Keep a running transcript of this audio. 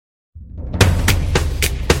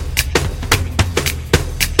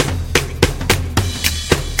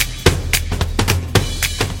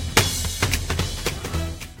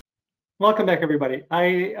Welcome back, everybody. I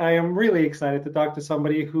am really excited to talk to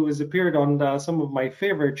somebody who has appeared on some of my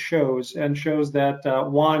favorite shows and shows that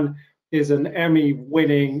one is an Emmy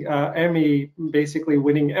basically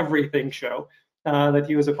winning everything show that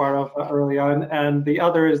he was a part of early on, and the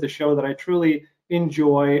other is the show that I truly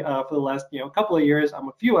enjoy for the last couple of years. I'm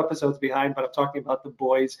a few episodes behind, but I'm talking about The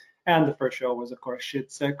Boys, and the first show was, of course,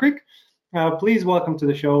 Schitt's Creek. Please welcome to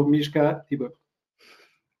the show, Mishka Thibault.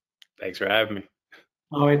 Thanks for having me.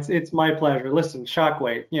 Oh, it's my pleasure. Listen,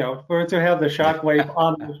 Shockwave, for to have the Shockwave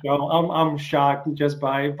on the show, I'm shocked just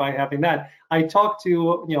by having that. I talked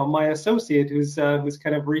to my associate who's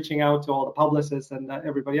kind of reaching out to all the publicists and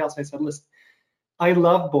everybody else. I said, listen, I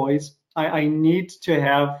love Boys. I need to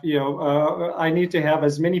have I need to have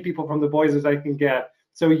as many people from the Boys as I can get.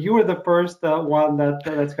 So you are the first one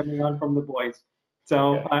that's coming on from the Boys.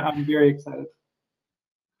 So Yeah, I'm very excited.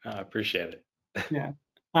 I appreciate it. Yeah.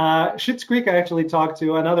 Schitt's Creek, I actually talked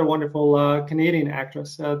to another wonderful Canadian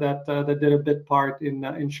actress that did a bit part in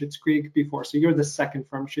Schitt's Creek before. So you're the second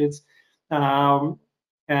from Schitt's, and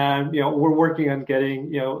we're working on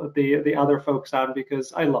getting the other folks on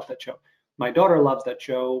because I love that show. My daughter loves that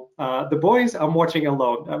show. The Boys, I'm watching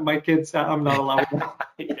alone. My kids, I'm not allowed.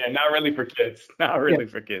 Yeah, not really for kids. Not Yeah, really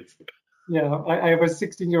for kids. yeah. I have a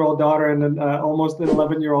 16-year-old daughter and an almost an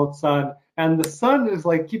 11-year-old son. And the son is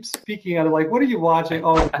like keeps speaking at it like, "What are you watching?"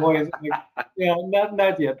 Oh, The Boys. I'm like, yeah,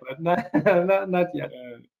 not yet, but not yet.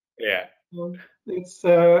 Yeah,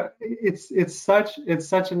 It's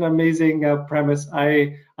such an amazing premise.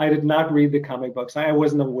 I did not read the comic books. I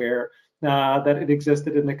wasn't aware that it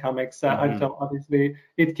existed in the comics hmm until obviously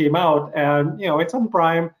it came out, and it's on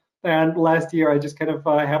Prime. And last year I just kind of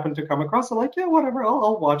happened to come across it, like, yeah, whatever,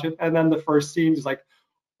 I'll watch it. And then the first scene is like,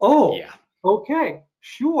 oh, yeah, okay,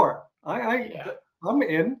 sure, yeah, I'm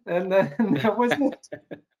in, and then that was it.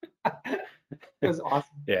 It was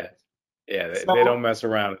awesome. yeah, yeah. They don't So mess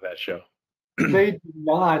around with that show. they do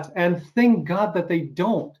not, and thank God that they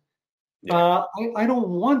don't. Yeah, I don't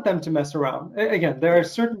want them to mess around. Again, there are yeah,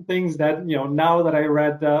 certain things that, now that I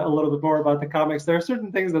read a little bit more about the comics, there are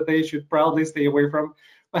certain things that they should probably stay away from.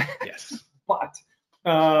 yes, But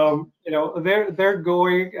they're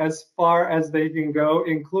going as far as they can go,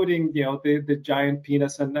 including the giant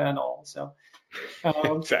penis and all. So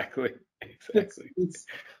um, exactly, exactly. it's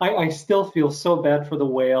I still feel so bad for the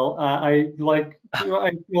whale. I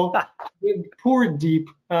feel poor Deep.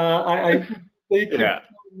 I they keep Yeah,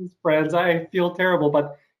 killing his friends. I feel terrible,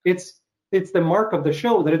 but it's the mark of the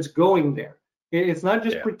show that it's going there. It's not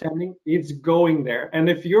just yeah, pretending; it's going there. And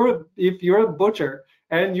if you're a butcher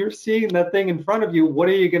and you're seeing that thing in front of you, what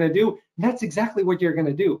are you gonna do? That's exactly what you're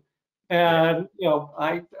gonna do. yeah,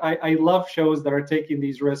 And I love shows that are taking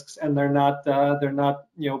these risks and they're not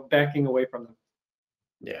backing away from them.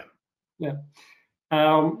 yeah.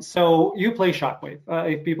 Yeah. So you play Shockwave.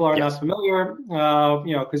 If people are not Yes, familiar,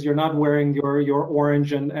 because you're not wearing your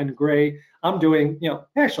orange and gray. I'm doing,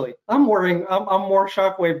 actually, I'm more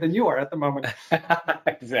Shockwave than you are at the moment.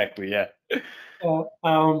 exactly. Yeah, Uh,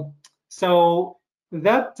 um, so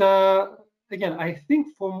that again, I think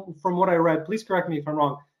from what I read, please correct me if I'm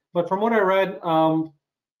wrong, but from what I read,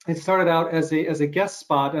 it started out as a guest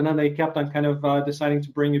spot, and then they kept on kind of deciding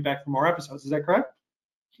to bring you back for more episodes. Is that correct?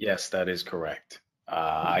 yes, that is correct.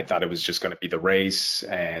 I thought it was just going to be the race,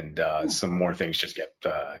 and some more things just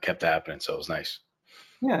kept happening, so it was nice.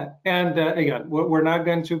 Yeah, and again, we're not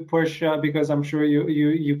going to push because I'm sure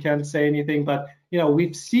you can't say anything, but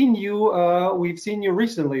we've seen you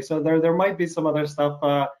recently, so there might be some other stuff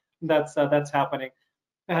that's happening.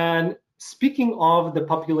 And speaking of the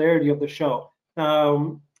popularity of the show,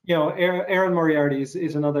 Aaron Moriarty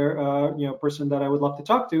is another person that I would love to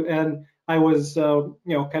talk to, and I was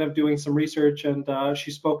kind of doing some research, and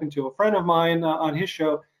she's spoken to a friend of mine on his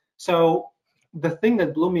show. So the thing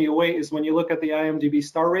that blew me away is when you look at the IMDb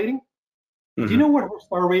star rating. Do you know hmm what her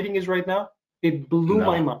star rating is right now? It blew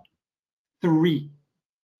my No. mind. Three,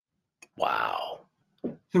 Wow.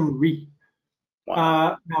 three.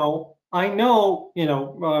 Wow. Now, I know,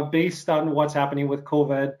 based on what's happening with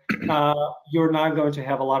COVID, you're not going to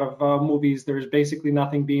have a lot of movies. There's basically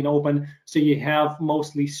nothing being open. So you have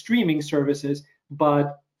mostly streaming services,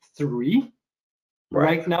 but three,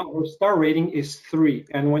 Right. right now, her star rating is three.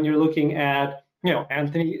 And when you're looking at,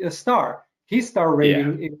 Anthony Starr, his star Yeah.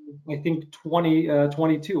 rating is, I think,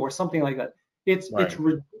 22 or something like that. It's Right.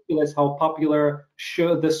 ridiculous how popular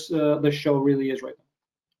the show really is right now.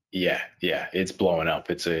 Yeah. Yeah. It's blowing up.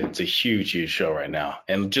 It's a huge, huge show right now.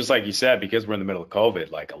 And just like you said, because we're in the middle of COVID,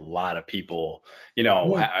 like a lot of people,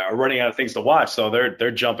 Yeah. are running out of things to watch. So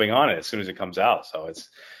they're jumping on it as soon as it comes out. So it's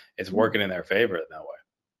Yeah. working in their favor in that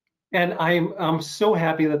way. And I'm so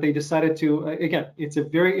happy that they decided to, again, it's a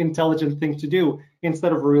very intelligent thing to do.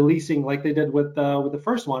 Instead of releasing like they did with the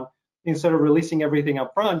first one, instead of releasing everything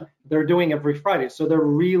up front, they're doing every Friday. So they're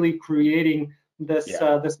really creating this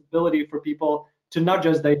Yeah, this ability for people to not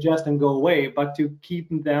just digest and go away, but to keep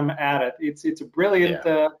them at it. It's a brilliant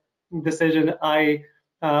yeah. decision. I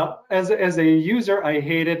as a user, I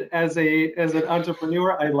hate it. As an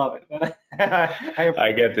entrepreneur, I love it. I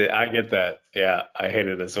appreciate I get that. Yeah, I hate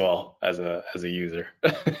it as well as a user.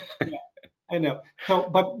 it. I know. So,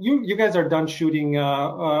 but you guys are done shooting.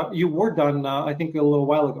 You were done, I think, a little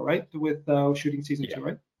while ago, right? With shooting season Yeah, two,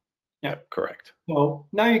 right? Yeah. yeah, correct. So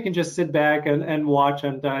now you can just sit back and watch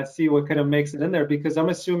and see what kind of makes it in there. Because I'm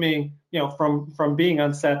assuming, from being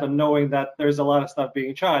on set and knowing that there's a lot of stuff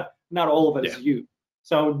being shot, not all of it Yeah. is you.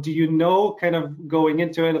 So do you know, kind of going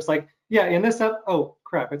into it, it's like, yeah, in this up, oh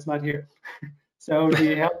crap, it's not here. So do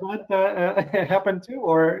you have that happen too,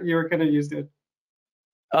 or you're kind of used to it?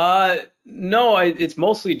 No, it's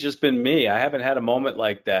mostly just been me. I haven't had a moment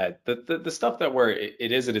like that. The stuff that where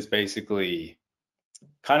it is basically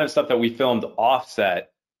kind of stuff that we filmed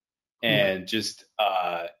offset Yeah. and just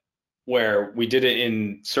where we did it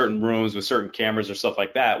in certain rooms with certain cameras or stuff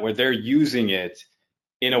like that, where they're using it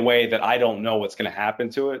in a way that I don't know what's going to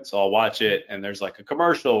happen to it. So I'll watch it and there's like a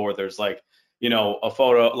commercial or there's like, a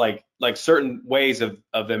photo, like certain ways of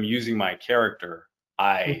them using my character.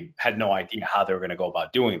 I had no idea how they were going to go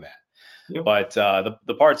about doing that. Yep. But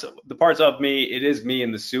the parts of me, it is me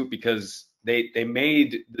in the suit because they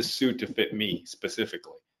made the suit to fit me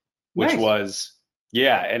specifically, which Nice. was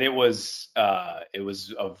yeah, and it was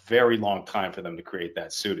a very long time for them to create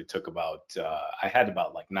that suit. It took about I had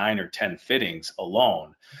about like 9 or 10 fittings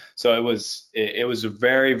alone, so it was a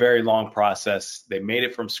very very long process. They made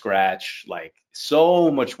it from scratch, like so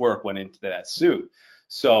much work went into that suit.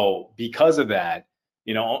 So because of that,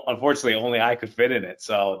 unfortunately, only I could fit in it.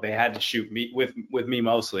 So they had to shoot me with me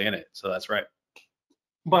mostly in it. So that's right.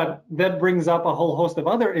 But that brings up a whole host of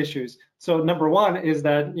other issues. So number one is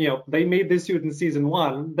that, they made this suit in season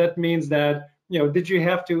one. That means that,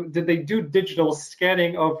 did they do digital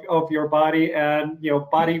scanning of your body and,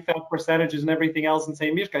 body fat percentages and everything else and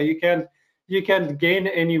say, Mishka, you can't gain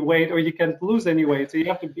any weight or you can't lose any weight. So you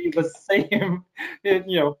have to be the same,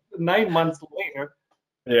 9 months later.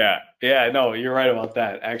 Yeah, yeah, no, you're right about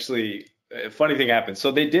that. Actually, a funny thing happened.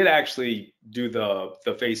 So they did actually do the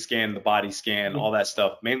face scan, the body scan, Yeah. all that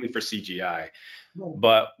stuff, mainly for CGI.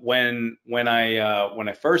 But when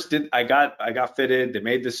I first did, I got fitted. They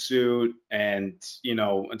made the suit, and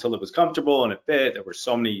until it was comfortable and it fit, there were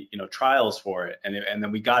so many trials for it, and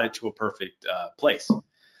then we got it to a perfect place.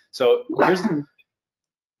 So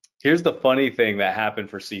here's the funny thing that happened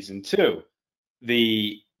for season two.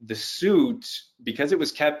 The suit, because it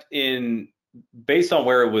was kept in based on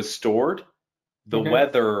where it was stored, the Okay.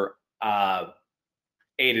 weather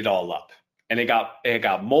ate it all up, and it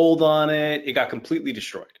got mold on it. It got completely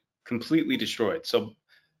destroyed. So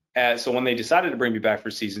when they decided to bring me back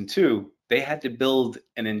for season two, they had to build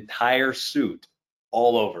an entire suit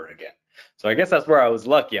all over again. So I guess that's where I was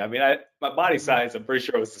lucky. I mean, my body size, I'm pretty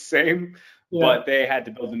sure it was the same, Yeah. but they had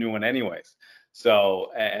to build a new one anyways.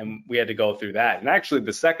 So, and we had to go through that. And actually,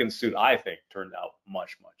 the second suit I think turned out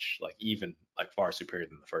much, much like even like far superior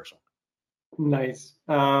than the first one. Nice.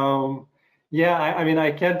 Yeah, I mean,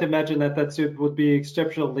 I can't imagine that suit would be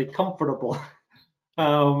exceptionally comfortable.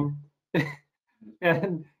 Um,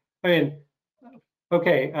 and I mean,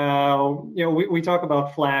 okay, we talk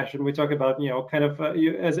about Flash and we talk about, kind of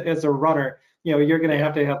as a runner, you're going to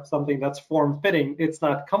Yeah. have something that's form fitting. It's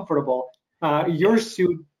not comfortable. Your Yes.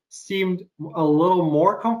 suit seemed a little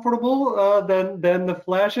more comfortable than the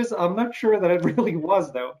Flash's. I'm not sure that it really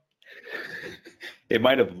was though. It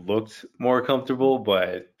might have looked more comfortable,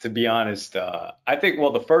 but to be honest, I think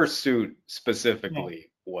well the first suit Yeah,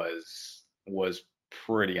 specifically was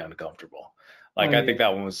pretty uncomfortable. Like I I think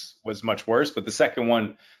that one was much worse, but the second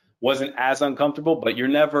one wasn't as uncomfortable, but you're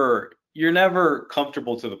never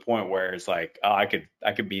comfortable to the point where it's like, oh, I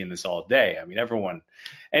could be in this all day. I mean,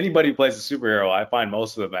 anybody who plays a superhero, I find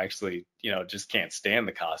most of them actually, just can't stand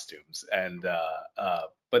the costumes. And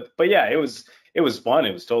but yeah, it was fun.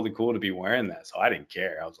 It was totally cool to be wearing that. So I didn't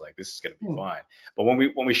care. I was like, this is gonna be hmm, fine. But when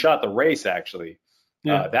we shot the race, actually,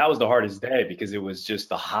 yeah. that was the hardest day because it was just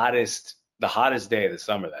the hottest day of the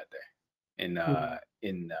summer that day Hmm. out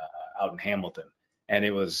in Hamilton, and it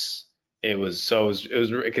was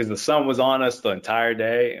because the sun was on us the entire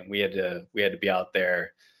day, and we had to be out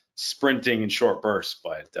there sprinting in short bursts.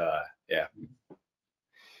 But yeah,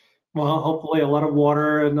 Well, hopefully a lot of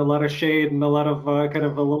water and a lot of shade and a lot of kind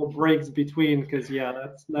of a little breaks between, because yeah,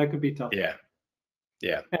 that could be tough. yeah.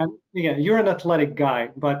 Yeah. And again, you're an athletic guy,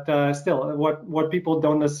 but still, what people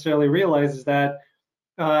don't necessarily realize is that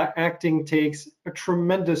acting takes a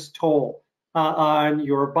tremendous toll on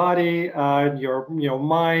your body, on your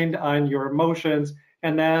mind, on your emotions,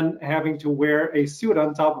 and then having to wear a suit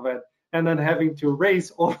on top of it, and then having to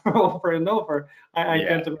race over and over. I Yeah.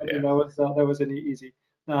 can't imagine Yeah. that was any easy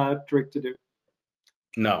trick to do.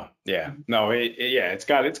 No, yeah, no, yeah, it's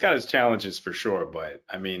got its challenges for sure, but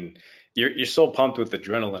I mean, you're so pumped with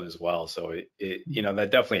adrenaline as well, so that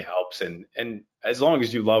definitely helps, and as long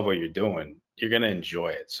as you love what you're doing, you're gonna enjoy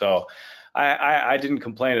it. So, I didn't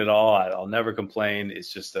complain at all. I'll never complain.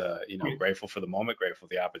 It's just grateful for the moment, grateful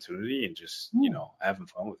for the opportunity, and just Yeah. having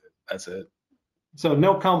fun with it. That's it. So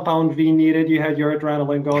no compound V needed. You had your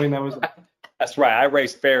adrenaline going. That was That's right. I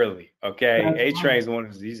raced fairly. Okay, that's A fine. Train's one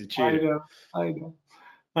who's he's a I cheater. know. I know.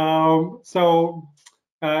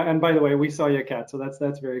 And by the way, we saw your cat, so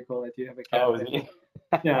that's very cool that you have a cat Oh, is there. he?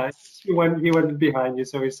 Yeah, he went behind you,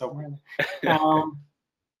 so he's somewhere. Um,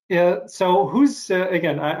 yeah. So who's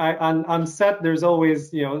again? On set, there's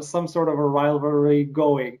always some sort of a rivalry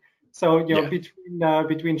going. So Yeah.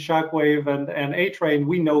 between Shockwave and A Train,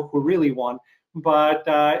 we know who really won. But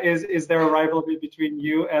is there a rivalry between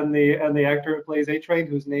you and the actor who plays A Train,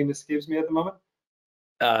 whose name escapes me at the moment?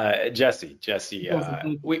 Jesse. Yes,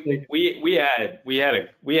 thank We had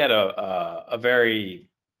a very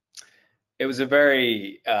it was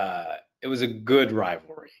a good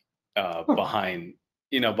rivalry you.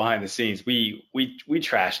 behind the scenes. We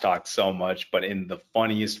trash talked so much, but in the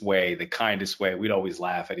funniest way, the kindest way. We'd always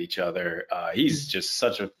laugh at each other. He's just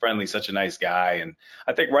such a friendly, such a nice guy, and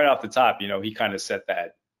I think right off the top, he kind of set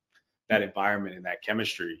that environment and that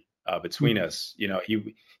chemistry between us.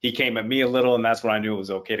 He came at me a little, and that's when I knew it was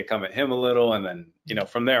okay to come at him a little. And then,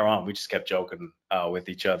 from there on, we just kept joking with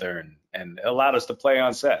each other, and it allowed us to play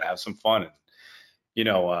on set, have some fun,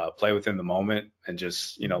 and play within the moment, and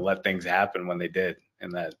just let things happen when they did.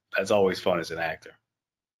 And that's always fun as an actor.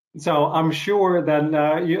 So I'm sure then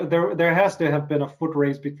there has to have been a foot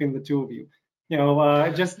race between the two of you.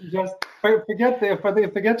 Just forget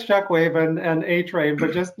Shockwave and A Train,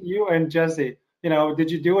 but just you and Jesse. Did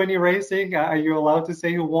you do any racing? Are you allowed to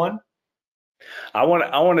say who won? I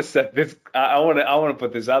want to set this. I want to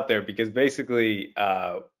put this out there because basically,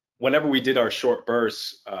 whenever we did our short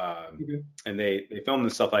bursts, Okay. and they filmed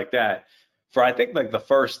and stuff like that, for I think like the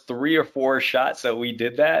first 3 or 4 shots that we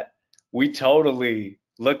did that, we totally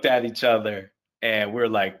looked at each other and we're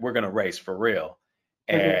like, we're gonna race for real.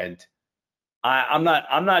 Okay. And I'm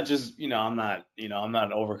not just I'm not an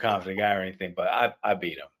overconfident guy or anything, but I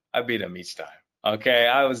beat him. I beat him each time. Okay,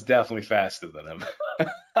 I was definitely faster than him.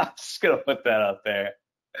 I'm just gonna put that out there.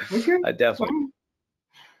 Okay. I definitely. Fine.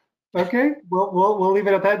 Okay. We'll leave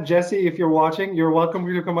it at that. Jesse, if you're watching, you're welcome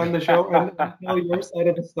to come on the show and tell your side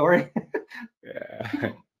of the story. Yeah.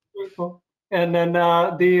 Very cool. And then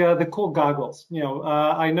the cool goggles.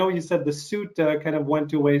 I know you said the suit kind of went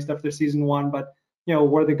to waste after season one, but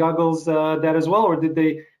were the goggles that as well, or did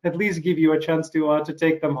they at least give you a chance to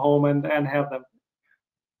take them home and have them?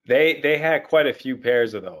 They had quite a few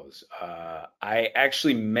pairs of those. I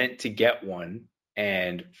actually meant to get one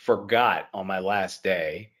and forgot on my last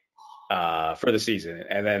day for the season,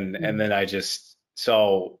 and then I just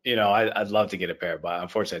I'd love to get a pair, but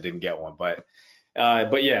unfortunately I didn't get one. But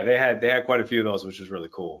yeah, they had quite a few of those, which was really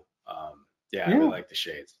cool. Yeah, I really Yeah. like the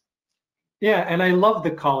shades. Yeah, and I love the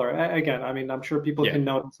color. Again, I mean, I'm sure people Yeah. can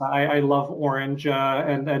notice. I love orange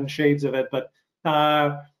and shades of it, but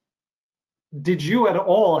uh, did you at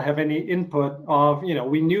all have any input of,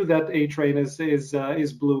 we knew that A Train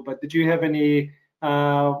is blue, but did you have any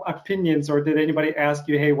opinions, or did anybody ask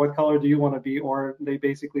you, hey, what color do you want to be, or they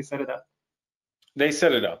basically set it up? They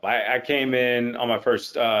set it up. I came in on my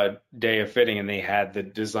first day of fitting, and they had the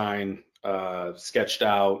design sketched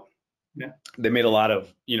out. Yeah. They made a lot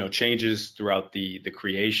of changes throughout the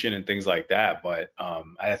creation and things like that. But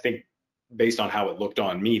I think based on how it looked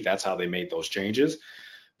on me, that's how they made those changes.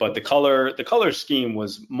 But the color scheme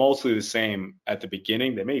was mostly the same at the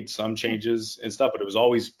beginning. They made some changes and stuff, but it was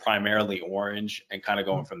always primarily orange and kind of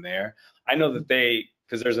going from there. I know that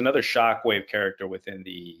because there's another Shockwave character within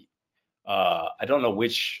the I don't know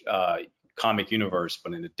which comic universe,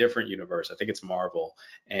 but in a different universe, I think it's Marvel.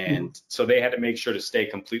 Mhm. And so they had to make sure to stay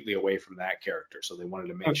completely away from that character. So they wanted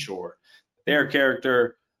to make Okay. sure their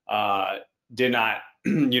character did not,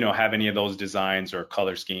 have any of those designs or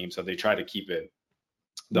color schemes. So they tried to keep it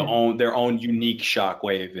Yeah, their own unique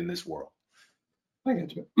Shockwave in this world. I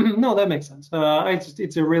get you. No, that makes sense.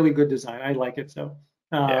 It's a really good design. I like it. So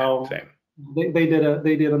Yeah, um, same. they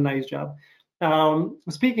did a nice job.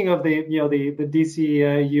 Speaking of the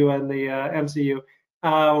DCU and the MCU,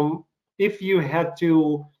 if you had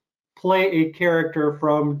to play a character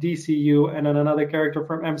from DCU and then another character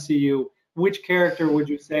from MCU, which character would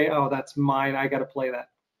you say, oh, that's mine, I got to play that?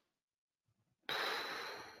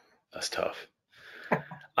 That's tough.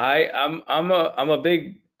 I'm a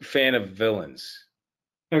big fan of villains.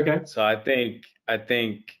 Okay. So I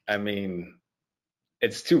mean,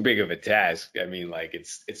 it's too big of a task. I mean, like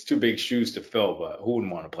it's too big shoes to fill, but who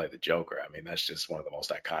wouldn't want to play the Joker? I mean, that's just one of the most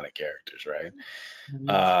iconic characters, right?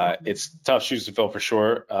 It's tough shoes to fill for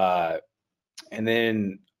sure. And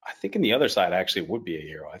then I think in the other side, I actually would be a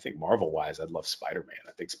hero. I think Marvel-wise, I'd love Spider-Man.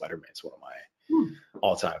 I think Spider-Man's one of my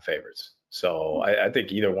all-time favorites. So I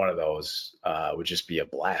think either one of those would just be a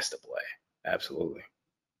blast to play. Absolutely.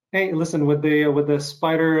 Hey, listen, with the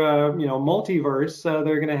Spider, multiverse,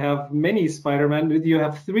 they're gonna have many Spider-Man. You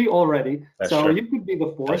have 3 already, That's so true. you could be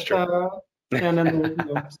the That's 4th. true. And then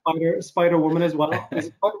Spider-Woman as well. Is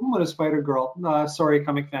it Spider-Woman or Spider-Girl? Sorry,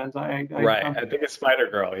 comic fans. Right. I think it's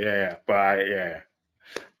Spider-Girl. Yeah. But yeah,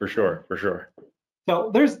 for sure. For sure.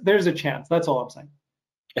 So there's a chance. That's all I'm saying.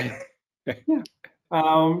 Yeah.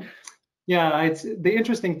 Yeah. It's the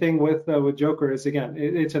interesting thing with Joker is, again,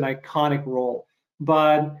 it's an iconic role,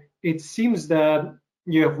 but it seems that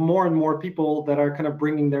you have more and more people that are kind of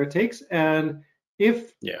bringing their takes, and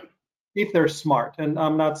if they're smart, and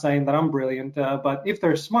I'm not saying that I'm brilliant, but if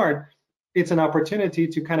they're smart, it's an opportunity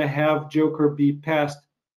to kind of have Joker be passed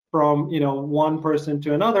from one person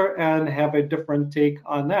to another and have a different take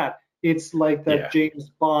on that. It's like that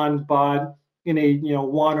James Bond, but in a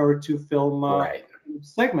 1 or 2 film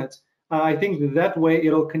segments. I think that way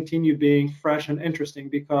it'll continue being fresh and interesting,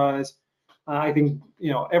 because I think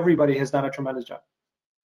everybody has done a tremendous job.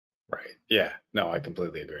 Right. Yeah. No, I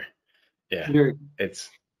completely agree. Yeah. It's.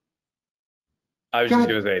 I was just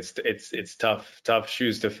gonna say it's tough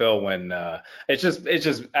shoes to fill when it's just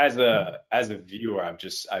as a viewer I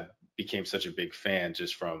became such a big fan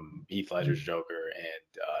just from Heath Ledger's Joker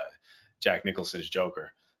and Jack Nicholson's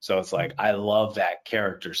Joker. So it's like I love that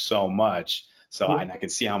character so much. So and I can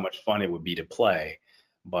see how much fun it would be to play.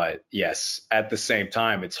 But yes, at the same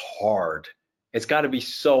time, it's hard. It's got to be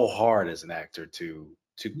so hard as an actor to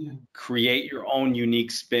create your own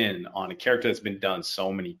unique spin on a character that's been done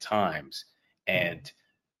so many times. And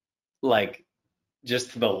like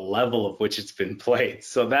just the level of which it's been played.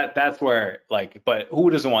 So that's where but who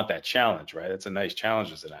doesn't want that challenge, right? It's a nice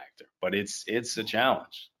challenge as an actor, but it's a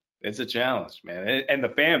challenge. It's a challenge, man. And the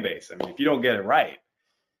fan base. I mean, if you don't get it right,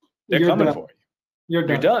 they're coming for you. You're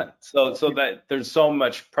done. So that there's so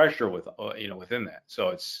much pressure within that.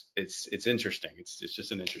 So it's interesting. It's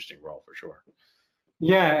just an interesting role for sure.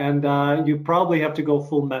 Yeah, and you probably have to go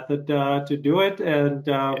full method to do it, and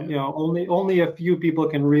only a few people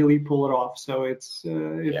can really pull it off. So it's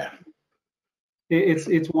one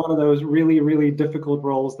of those really, really difficult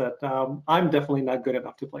roles that I'm definitely not good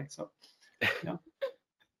enough to play. So yeah.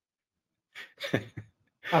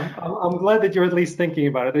 I'm glad that you're at least thinking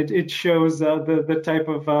about it. It shows the type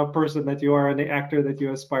of person that you are and the actor that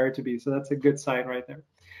you aspire to be. So that's a good sign right there.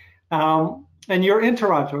 And you're in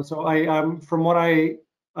Toronto, so from what I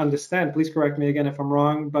understand, please correct me again if I'm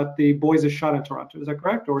wrong, but The Boys is shot in Toronto. Is that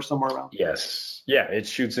correct, or somewhere around? Yes. Yeah, it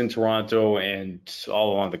shoots in Toronto and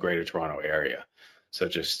all along the greater Toronto area. So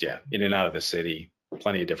just in and out of the city,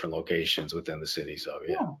 plenty of different locations within the city. So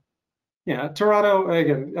yeah. Toronto,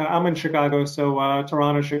 again, I'm in Chicago, so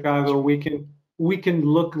Toronto, Chicago, we can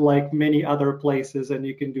look like many other places, and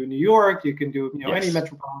you can do New York, you can do any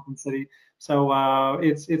metropolitan city. So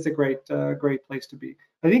it's a great place to be.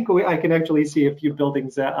 I think I can actually see a few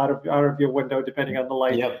buildings out of your window, depending on the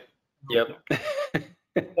light. Yep.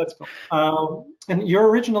 That's cool. And you're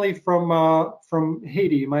originally from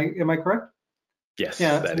Haiti, am I correct? Yes,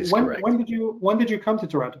 that is correct. When did you come to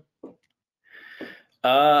Toronto?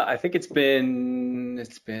 I think it's been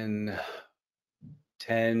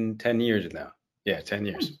 10 years now. Yeah, 10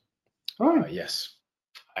 years. All right. Yes.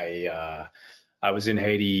 I was in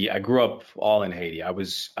Haiti. I grew up all in Haiti. I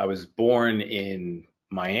was born in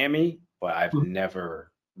Miami, but I've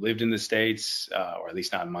never lived in the States, or at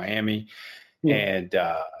least not in Miami. And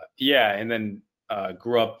and then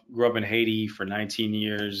grew up in Haiti for 19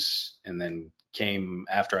 years, and then came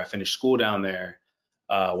after I finished school down there.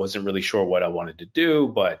 Wasn't really sure what I wanted to do,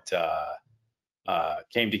 but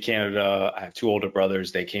came to Canada. I have 2 older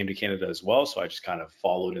brothers. They came to Canada as well, so I just kind of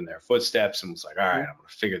followed in their footsteps and was like, all right, I'm gonna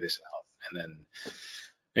figure this out.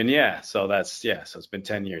 So it's been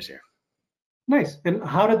 10 years here. Nice. And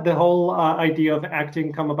how did the whole idea of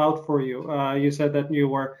acting come about for you? You said that you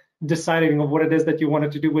were deciding of what it is that you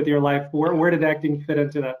wanted to do with your life. Where did acting fit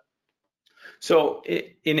into that? So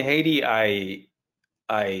in Haiti, I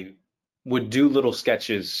would do little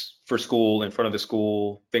sketches for school in front of the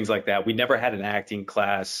school, things like that. We never had an acting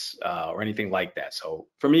class or anything like that. So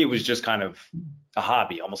for me, it was just kind of a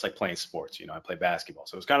hobby, almost like playing sports. I play basketball,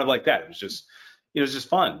 so it was kind of like that. It was just, it was just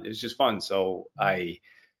fun. It was just fun. So I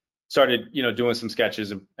started, doing some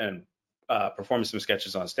sketches and performing some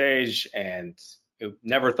sketches on stage, and it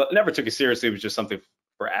never took it seriously. It was just something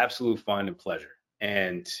for absolute fun and pleasure.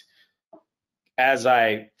 And as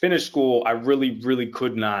I finished school, I really, really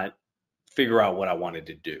could not figure out what I wanted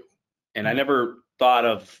to do. And I never thought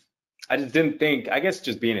of, I just didn't think, I guess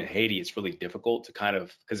just being in Haiti, it's really difficult to kind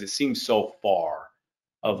of, because it seems so far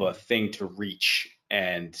of a thing to reach.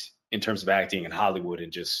 And in terms of acting in Hollywood,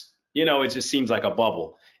 and just, it just seems like a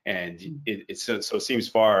bubble. And so it seems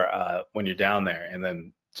far when you're down there. And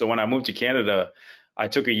then, so when I moved to Canada, I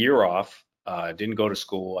took a year off, didn't go to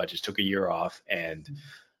school. I just took a year off and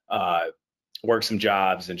worked some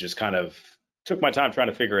jobs and just kind of took my time trying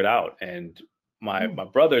to figure it out. And my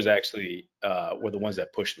brothers actually were the ones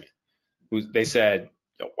that pushed me. They said,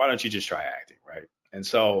 why don't you just try acting, right? And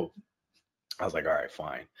so I was like, all right,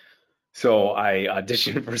 fine. So I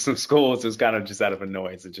auditioned for some schools. It was kind of just out of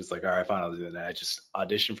annoyance and just like, all right, fine, I'll do that. I just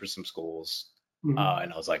auditioned for some schools. And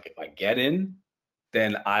I was like, if I get in,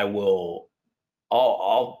 then I'll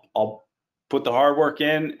put the hard work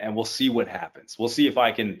in, and we'll see what happens. We'll see if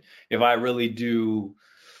I really do,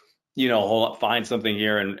 find something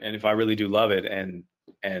here, and if I really do love it.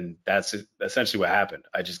 And that's essentially what happened.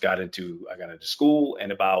 I got into school,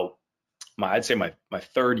 and about I'd say my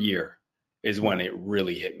third year is when it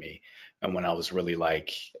really hit me, and when I was really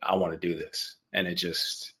like, I want to do this. And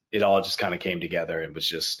it all just kind of came together, and was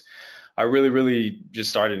just, I really, really just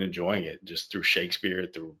started enjoying it, just through Shakespeare,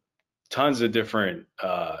 through tons of different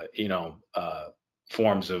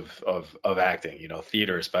forms of acting,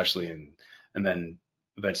 theater especially, and then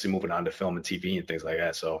eventually moving on to film and TV and things like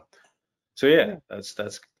that. So yeah,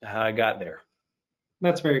 that's how I got there.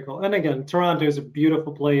 That's very cool. And again, Toronto is a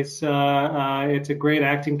beautiful place. It's a great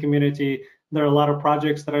acting community. There are a lot of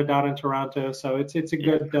projects that are down in Toronto, so it's a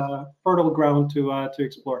good fertile ground to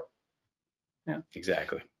explore. Yeah,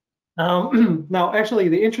 exactly. Now, actually,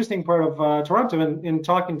 the interesting part of Toronto, in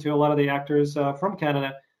talking to a lot of the actors from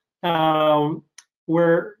Canada,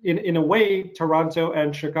 we're in a way, Toronto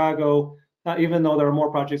and Chicago, even though there are more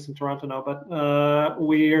projects in Toronto now, but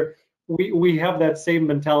we have that same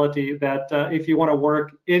mentality that if you want to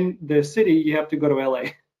work in the city, you have to go to LA.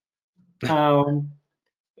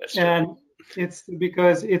 And it's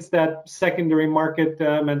because it's that secondary market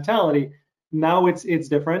mentality. Now it's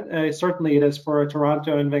different. Certainly it is for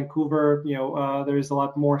Toronto and Vancouver. There's a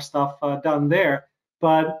lot more stuff done there.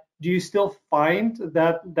 But do you still find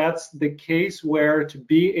that that's the case, where to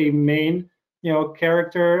be a main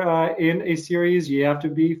character in a series, you have to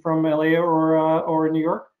be from LA or New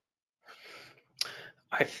York?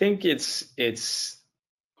 I think it's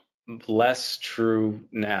less true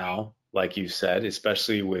now, like you said,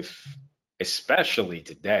 especially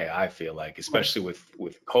today. I feel like, especially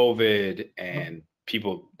with COVID and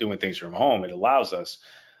people doing things from home, it allows us.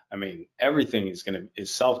 I mean, everything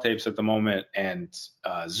is self-tapes at the moment, and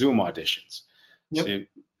Zoom auditions. Yep. So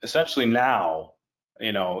essentially now,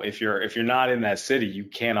 if you're not in that city, you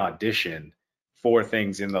can't audition for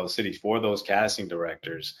things in those cities, for those casting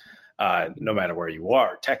directors, no matter where you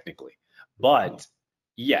are technically. But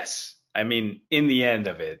yes, I mean, in the end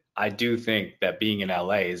of it, I do think that being in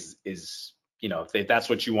LA is if that's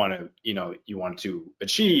what you want to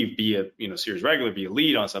achieve, be a series regular, be a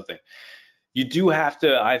lead on something, you do have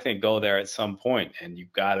to, I think, go there at some point, and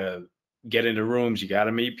you've got to get into rooms, you got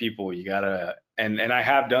to meet people, you got to, and I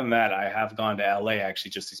have done that. I have gone to LA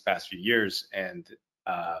actually just these past few years, and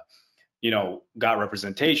got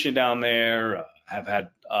representation down there, have had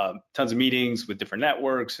tons of meetings with different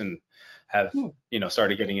networks, and have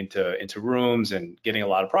started getting into rooms and getting a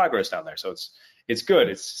lot of progress down there. So it's good.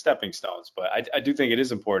 It's stepping stones, but I do think it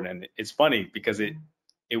is important, and it's funny because it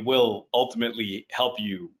will ultimately help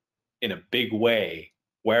you in a big way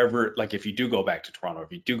wherever, like if you do go back to Toronto,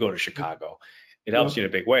 if you do go to Chicago, it helps you in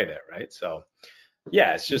a big way there, right? So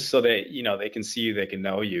yeah, it's just so that they can see you, they can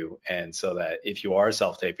know you, and so that if you are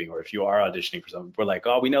self-taping or if you are auditioning for something, we're like,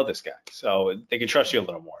 oh, we know this guy, so they can trust you a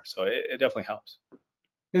little more. So it definitely helps.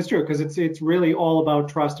 It's true, because it's really all about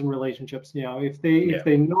trust and relationships. If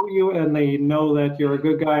they know you and they know that you're a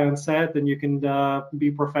good guy on set, then you can be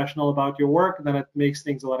professional about your work, and then it makes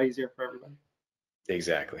things a lot easier for everybody.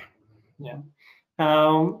 Exactly. Yeah.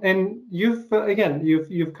 And you've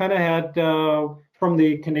kind of had from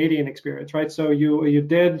the Canadian experience, right? So you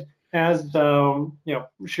did as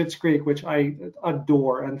Schitt's Creek, which I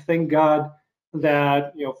adore, and thank God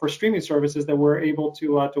that, for streaming services that were able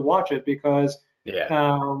to watch it, because Yeah.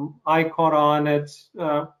 I caught on it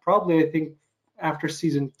probably, I think, after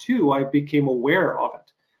season 2, I became aware of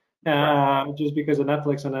it, Right. just because of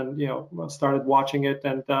Netflix, and then started watching it,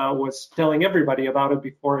 and was telling everybody about it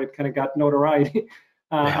before it kind of got notoriety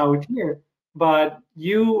Yeah. out here. But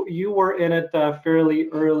you were in it fairly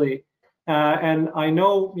early, and I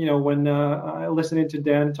know, when listening to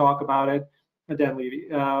Dan talk about it, Dan Levy,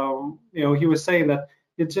 he was saying that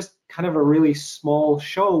it's just kind of a really small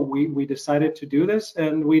show. We decided to do this,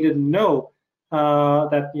 and we didn't know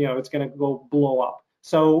that it's going to go blow up.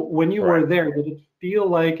 So when you Right. were there, did it feel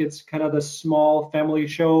like it's kind of the small family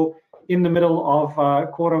show in the middle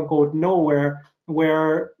of quote unquote nowhere,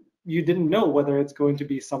 where you didn't know whether it's going to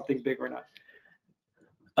be something big or not?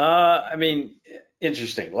 I mean,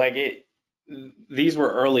 interesting. These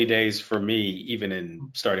were early days for me, even in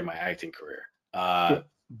starting my acting career. Yeah.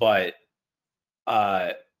 But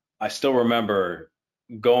I still remember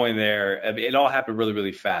going there. I mean, it all happened really,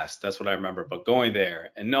 really fast. That's what I remember. But going there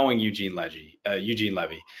and knowing Eugene Levy,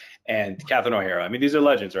 and Catherine O'Hara. I mean, these are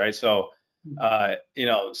legends, right? So,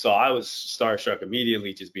 so I was starstruck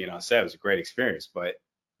immediately just being on set. It was a great experience. But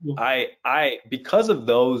Yeah. because of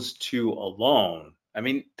those two alone, I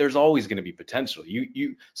mean, there's always going to be potential.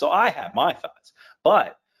 So I had my thoughts,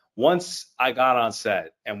 but once I got on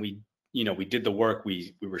set and we did the work,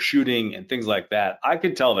 we were shooting and things like that, I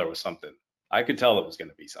could tell there was something. I could tell it was going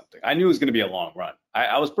to be something. I knew it was going to be a long run.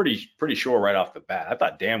 I was pretty sure right off the bat. I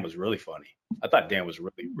thought Dan was really funny. I thought Dan was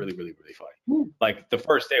really, really, really, really funny. Hmm. Like the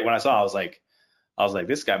first day when I saw, I was like,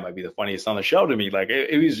 this guy might be the funniest on the show to me. Like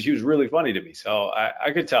he was really funny to me. So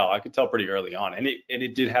I could tell pretty early on, and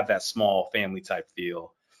it did have that small family type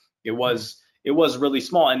feel. It was really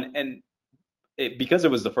small, and because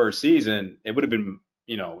it was the first season, it would have been,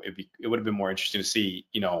 it would have been more interesting to see,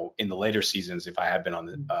 in the later seasons, if I had been on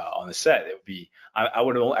the set. It would be,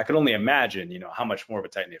 I could only imagine, how much more of a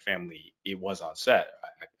tight knit family it was on set.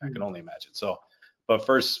 I can only imagine. So, but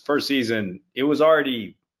first season, it was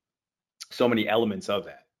already so many elements of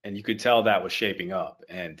that, and you could tell that was shaping up.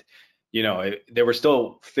 And they were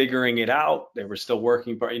still figuring it out. They were still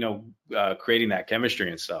working, creating that chemistry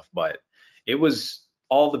and stuff. But it was,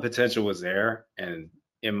 all the potential was there, and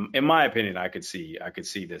in my opinion, I could see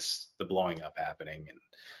the blowing up happening,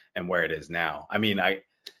 and where it is now. I mean,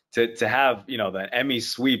 to have the Emmy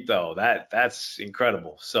sweep though, that's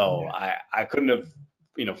incredible. So Yeah. I couldn't have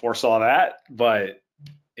foresaw that, but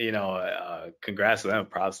congrats to them,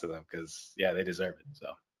 props to them, because yeah, they deserve it. So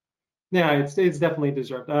Yeah, it's definitely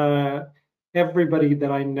deserved. Everybody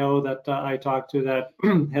that I know that I talked to that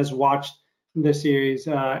has watched the series,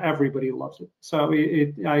 everybody loves it. So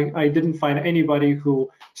I didn't find anybody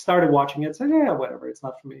who started watching it and said, yeah, whatever, it's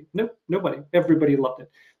not for me. Nope, nobody. Everybody loved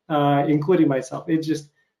it, including myself. It's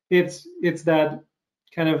that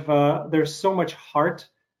kind of there's so much heart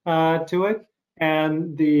to it,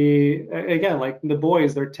 and again, like the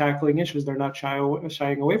boys, they're tackling issues. They're not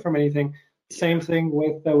shying away from anything. yeah, Same thing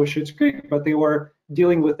with Schitt's Creek, but they were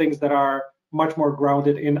dealing with things that are much more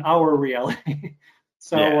grounded in our reality.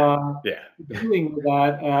 So yeah, yeah, dealing with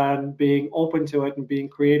that and being open to it and being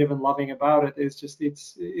creative and loving about it is just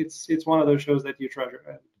it's one of those shows that you treasure.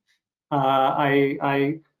 And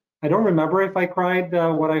I don't remember if I cried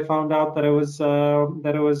when I found out that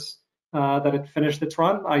that it finished its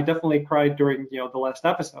run. I definitely cried during the last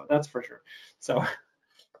episode. That's for sure. So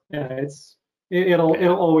yeah, it'll yeah,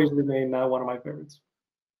 always remain one of my favorites.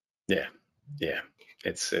 yeah, yeah.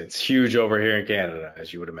 It's huge over here in Canada,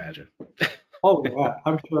 as you would imagine. Oh yeah,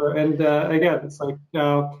 I'm sure. And again, it's like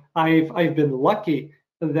I've been lucky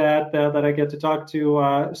that I get to talk to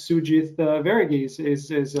Sujith Verghese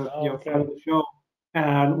is a Oh, friend okay. of the show,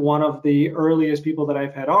 and one of the earliest people that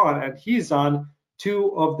I've had on, and he's on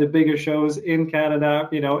two of the biggest shows in Canada,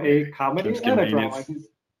 Yeah, a comedy Kim's and a drama. Convenience.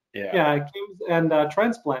 Yeah. Yeah, Kim's and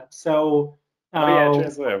Transplant. So Oh yeah, uh,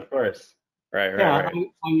 translate, of course. Right, right, yeah,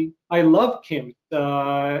 right. I love Kim.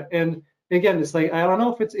 And again, it's like I don't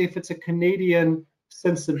know if it's a Canadian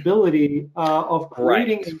sensibility of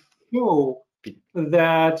creating Right. a show Be-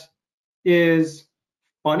 that is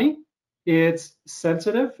funny, it's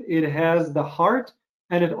sensitive, it has the heart,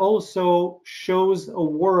 and it also shows a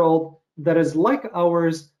world that is like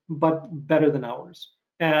ours but better than ours,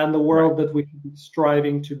 and the Right. world that we keep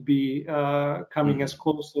striving to be coming as Mhm.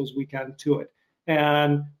 close as we can to it.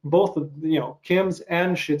 And both of Kim's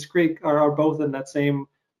and Schitt's Creek are both in that same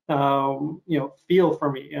feel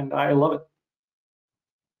for me, and I love it.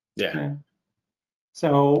 Yeah. Yeah.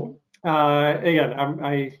 So again,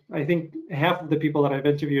 I think half of the people that I've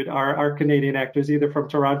interviewed are Canadian actors, either from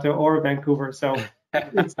Toronto or Vancouver. So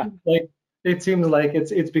it seems like it seems like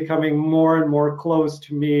it's becoming more and more close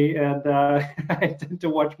to me, and I tend to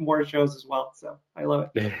watch more shows as well. So I love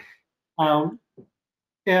it. Um,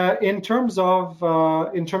 in terms of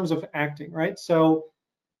acting, right? So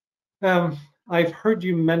I've heard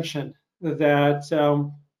you mention that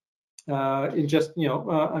in just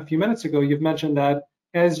a few minutes ago, you've mentioned that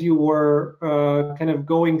as you were kind of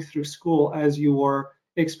going through school, as you were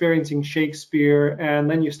experiencing Shakespeare, and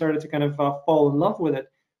then you started to kind of fall in love with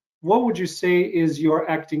it. What would you say is your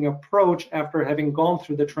acting approach after having gone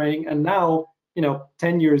through the training and now,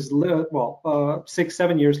 10 years, well, 6,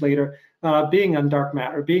 7 years later, being on Dark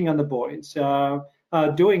Matter, being on The Boys,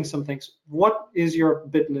 doing some things? What is your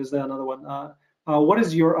bitten? Is that another one? What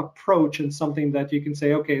is your approach and something that you can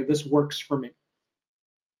say, okay, this works for me?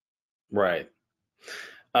 Right.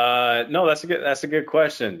 No, that's a good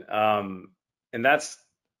question. And that's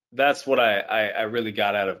what I really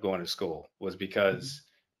got out of going to school, was because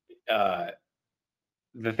uh,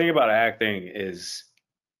 the thing about acting is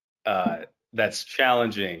that's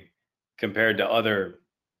challenging compared to other,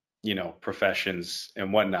 professions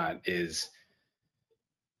and whatnot is,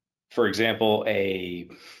 for example, a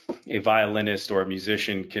violinist or a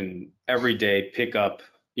musician can every day pick up,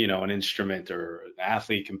 an instrument, or an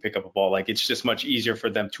athlete can pick up a ball. Like, it's just much easier for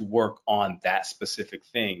them to work on that specific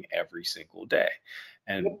thing every single day.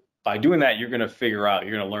 And by doing that, you're going to figure out,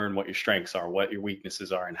 you're going to learn what your strengths are, what your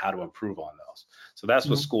weaknesses are, and how to improve on those. So that's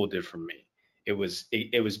what school did for me. It was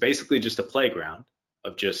basically just a playground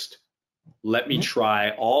of just, let me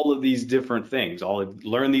try all of these different things,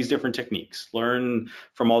 learn these different techniques, learn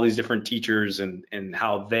from all these different teachers and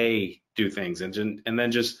how they do things, and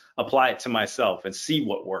then just apply it to myself and see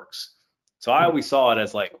what works. So I always saw it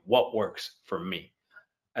as like, what works for me,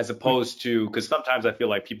 as opposed to, because sometimes I feel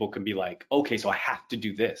like people can be like, okay, so I have to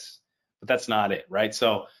do this, but that's not it, right?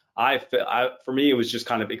 So for me, it was just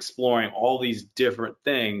kind of exploring all these different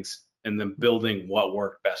things and then building what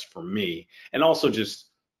worked best for me, and also just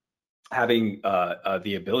having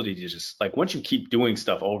the ability to just, like, once you keep doing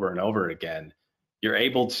stuff over and over again, you're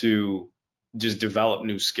able to just develop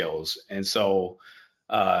new skills. And so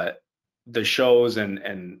the shows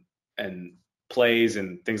and plays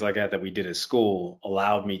and things like that we did at school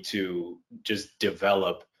allowed me to just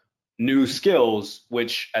develop new skills,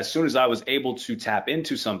 which, as soon as I was able to tap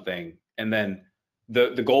into something, and then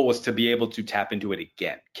the goal was to be able to tap into it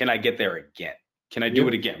again. Can I get there again? Can I do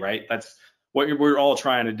it again? Right? That's what we're all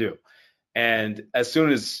trying to do. And as soon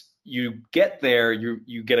as you get there,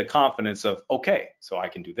 you get a confidence of, okay, so I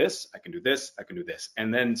can do this, I can do this, I can do this.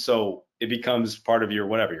 And then so it becomes part of your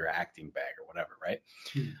whatever, your acting bag or whatever, right?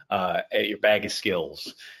 Your bag of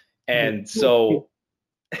skills. And so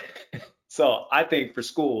I think for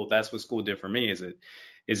school, that's what school did for me, is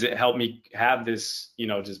it helped me have this,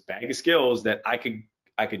 just bag of skills that I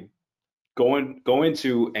could go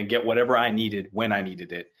into and get whatever I needed when I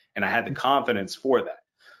needed it. And I had the confidence for that.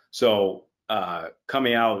 So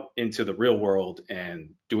coming out into the real world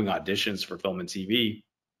and doing auditions for film and TV,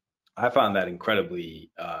 I found that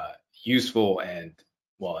incredibly useful and,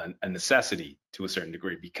 well, a necessity to a certain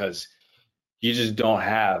degree, because you just don't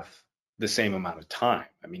have the same amount of time.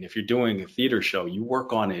 I mean, if you're doing a theater show, you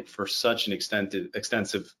work on it for such an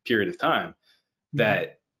extensive period of time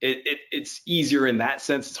that it's easier in that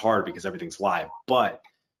sense. It's hard because everything's live, but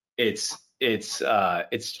it's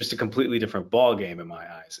just a completely different ball game in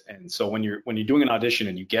my eyes. And so when you're doing an audition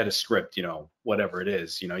and you get a script, whatever it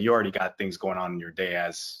is, you already got things going on in your day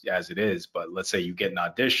as it is. But let's say you get an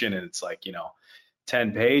audition and it's like,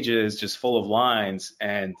 10 pages just full of lines,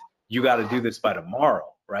 and you got to do this by tomorrow,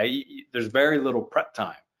 right? There's very little prep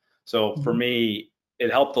time. So for me,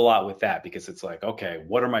 it helped a lot with that, because it's like, okay,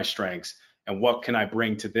 what are my strengths and what can I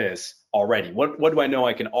bring to this already? What do I know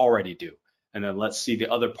I can already do? And then let's see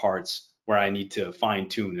the other parts where I need to fine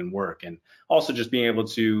tune and work. And also just being able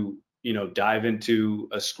to, dive into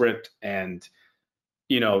a script and,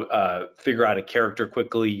 figure out a character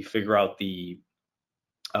quickly, figure out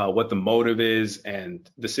what the motive is and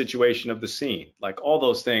the situation of the scene. Like, all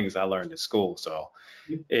those things I learned at school. So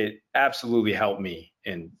it absolutely helped me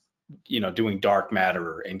in, doing Dark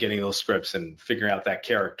Matter and getting those scripts and figuring out that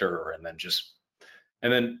character, and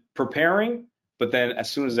then preparing. But then as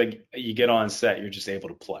soon as you get on set, you're just able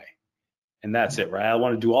to play. And that's it, right? I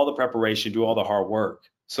want to do all the preparation, do all the hard work,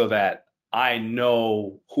 so that I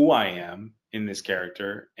know who I am in this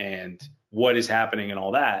character and what is happening and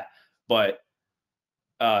all that. But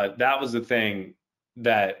that was the thing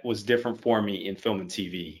that was different for me in film and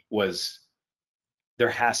TV, was there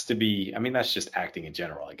has to be, I mean, that's just acting in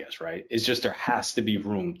general, I guess, right? It's just, there has to be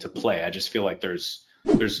room to play. I just feel like there's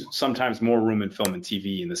sometimes more room in film and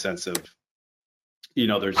TV, in the sense of,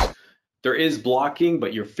 there's there is blocking,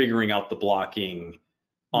 but you're figuring out the blocking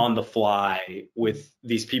on the fly with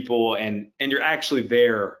these people, and you're actually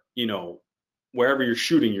there, you know, wherever you're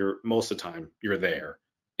shooting, you're most of the time you're there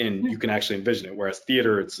and you can actually envision it. Whereas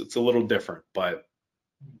theater, it's a little different, but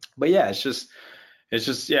yeah, it's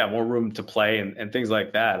just yeah, more room to play and things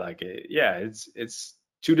like that. Like yeah, it's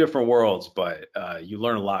two different worlds, but you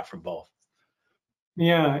learn a lot from both.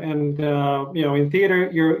 Yeah, and you know, in theater,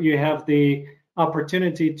 you have the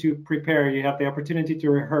opportunity to prepare, you have the opportunity to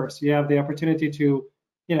rehearse, you have the opportunity to,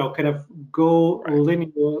 you know, kind of go Right.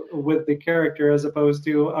 linear with the character as opposed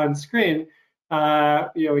to on screen.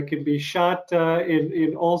 You know, it can be shot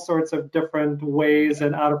in all sorts of different ways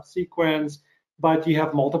and out of sequence, but you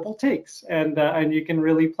have multiple takes and you can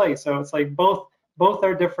really play. So it's like both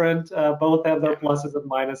are different, both have their Yeah. pluses and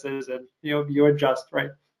minuses, and you know, you adjust,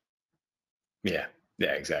 right? Yeah.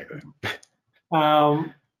 Yeah. Exactly.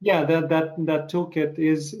 Yeah, that toolkit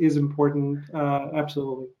is important,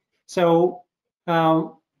 absolutely. So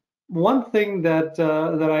one thing that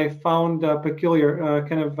I found peculiar,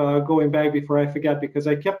 kind of going back before I forget, because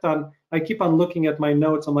I keep on looking at my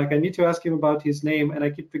notes. I'm like, I need to ask him about his name, and I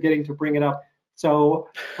keep forgetting to bring it up. So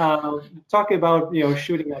talking about, you know,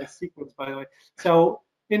 shooting out of sequence, by the way. So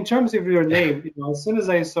in terms of your name, you know, as soon as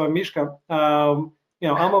I saw Mishka, you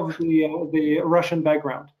know, I'm of the Russian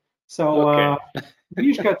background. So Okay.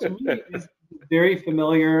 Mishka to me is a very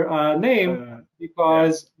familiar name, Yeah.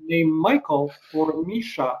 because name Michael or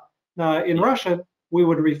Misha, in Yeah. Russian, we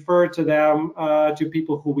would refer to them, to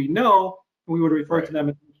people who we know, we would refer to Right. them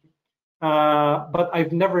as but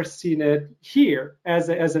I've never seen it here as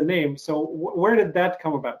a name. So where did that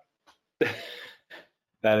come about?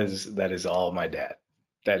 That is all my dad.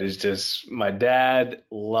 That is just my dad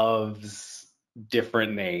loves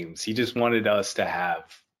different names. He just wanted us to have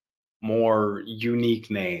more unique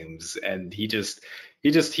names, and he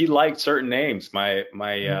liked certain names. I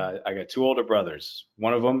got two older brothers.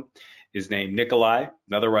 One of them is named Nikolai,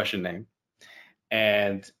 another Russian name,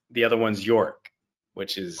 and the other one's York,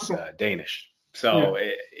 which is Okay. Danish. Yeah. So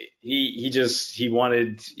he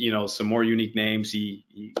wanted, you know, some more unique names. He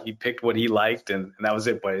picked what he liked, and that was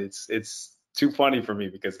it. But it's too funny for me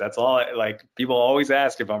because that's all like people always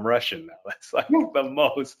ask if I'm Russian now. That's like Yeah. the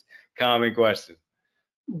most common question.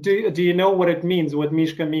 Do you know what it means, what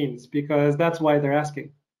Mishka means? Because that's why they're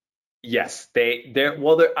asking. Yes, they're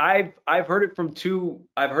well. I've heard it from two.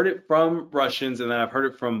 I've heard it from Russians, and then I've heard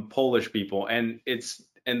it from Polish people, and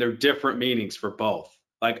they're different meanings for both.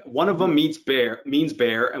 Like one of them means bear,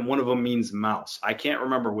 and one of them means mouse. I can't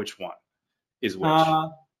remember which one is which. Uh,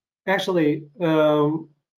 Actually,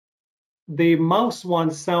 the mouse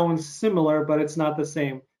one sounds similar, but it's not the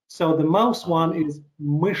same. So the mouse one Oh, is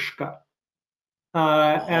Mishka,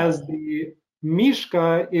 as oh, the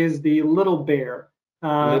Mishka is the little bear,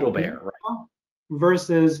 little bear, right? Mishka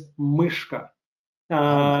versus Mishka. Oh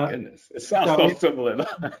my Uh, goodness, it sounds so so similar.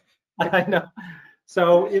 I know.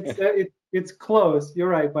 So it's close. You're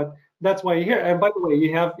right, but that's why you're here. And by the way,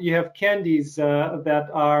 you have candies that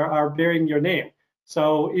are bearing your name.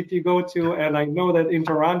 So if you go to, and I know that in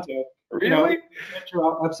Toronto, you know, if Really? you venture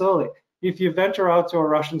out, absolutely. If you venture out to a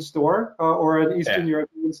Russian store, or an Eastern Yeah,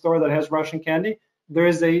 European store that has Russian candy, there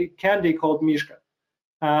is a candy called Mishka.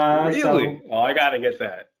 So really? Oh, I gotta get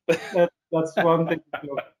that. that's one thing.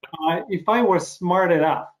 If I was smart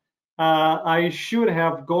enough, I should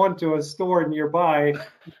have gone to a store nearby,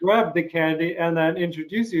 grabbed the candy, and then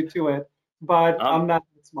introduce you to it. But I'm I'm not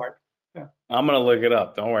that smart. Yeah. I'm gonna look it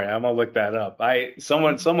up. Don't worry, I'm gonna look that up.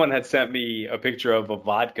 Someone had sent me a picture of a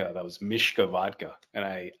vodka that was Mishka vodka, and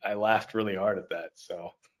I laughed really hard at that.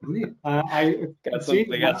 So I got some see.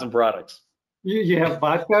 they got some products. You have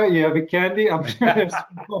vodka, you have a candy. I'm sure there's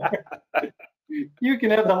more. You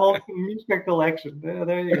can have the whole Mishka collection.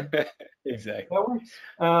 There you go. Exactly. That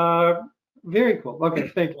works. Very cool. Okay,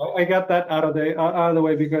 thank you. I got that out of the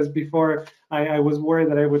way, because before I was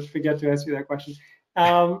worried that I would forget to ask you that question.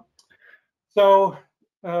 Um, so,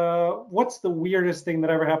 what's the weirdest thing that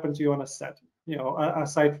ever happened to you on a set? You know,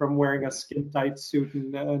 aside from wearing a skin tight suit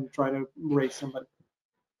and trying to race somebody.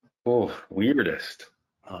 Oh, weirdest.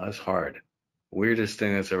 Oh, that's hard. Weirdest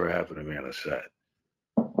thing that's ever happened to me on a set.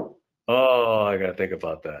 Oh, I gotta think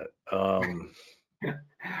about that.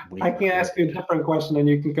 I can ask you a different question, and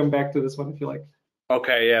you can come back to this one if you like.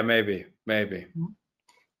 Okay, yeah, maybe.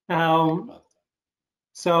 Um,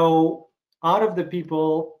 so, out of the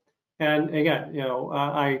people, and again, you know,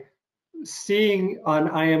 I seeing on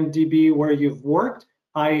IMDb where you've worked,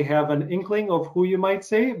 I have an inkling of who you might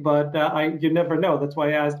say, but you never know. That's why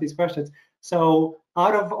I ask these questions. So,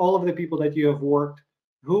 out of all of the people that you have worked,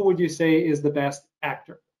 who would you say is the best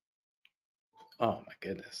actor? Oh my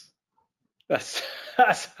goodness.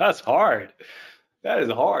 That's that's hard. That is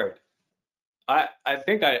hard. I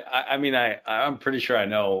think I mean I'm pretty sure I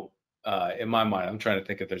know in my mind. I'm trying to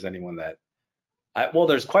think if there's anyone that well,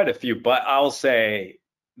 there's quite a few, but I'll say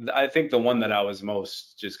I think the one that I was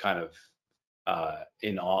most just kind of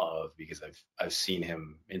in awe of because I've seen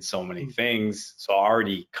him in so many things, so I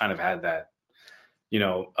already kind of had that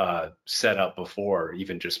set up before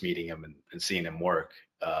even just meeting him and seeing him work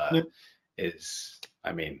Yep. is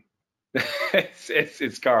I mean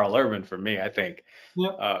it's Carl Urban for me. I think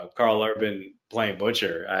Yep. Carl Urban playing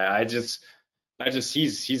Butcher. I just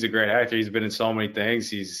he's a great actor. He's been in so many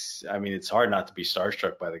things. I mean, it's hard not to be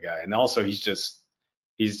starstruck by the guy. And also he's just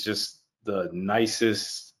the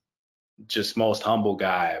nicest, just most humble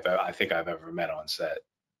guy I think I've ever met on set.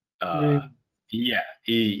 Uh, Yeah. yeah,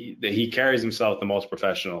 he carries himself the most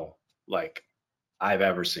professional like I've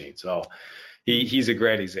ever seen. So he's a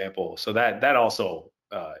great example. So that also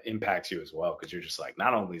impacts you as well because you're just like,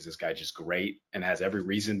 not only is this guy just great and has every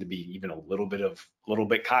reason to be even a little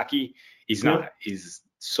bit cocky, he's Yep. not. He's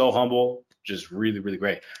so humble, just really, really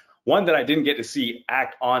great. One that I didn't get to see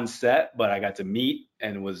act on set, but I got to meet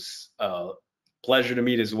and was pleasure to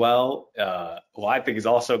meet as well. Who I think is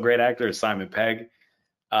also a great actor is Simon Pegg.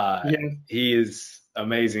 Uh, Yeah. he is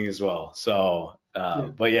amazing as well. So, Yeah.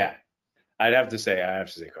 but yeah, I have to say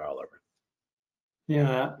Carl Urban.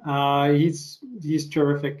 Yeah, he's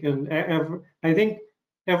terrific, and I think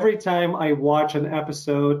every time I watch an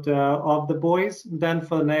episode of The Boys, then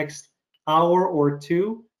for the next hour or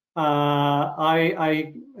two,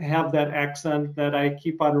 I have that accent that I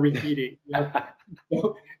keep on repeating.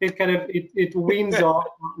 So it kind of it weans off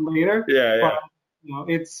later, Yeah, but yeah.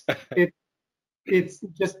 it it's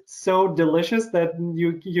just so delicious that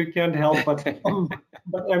you can't help but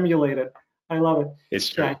emulate it. I love it. It's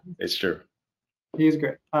true. Yeah, It's true. he's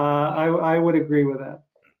great. I would agree with that.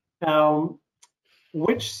 Um,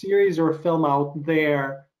 which series or film out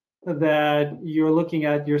there that you're looking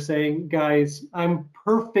at, you're saying, guys, I'm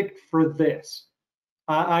perfect for this.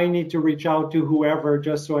 I need to reach out to whoever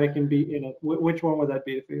just so I can be in it. Which one would that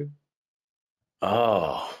be for you?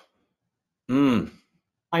 Oh, mm,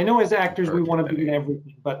 I know as actors we perfect. want I to be in mean,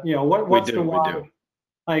 everything, but we what's the do, we one? do.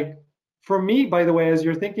 Like for me, by the way, as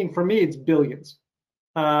you're thinking, for me it's Billions.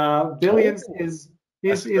 Billions Oh, is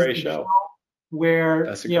that's a is great the show show. where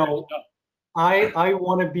That's a great show. I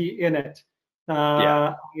want to be in it.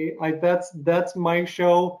 Yeah, That's my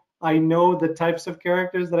show. I know the types of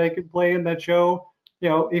characters that I could play in that show.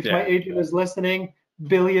 If my yeah. agent is listening,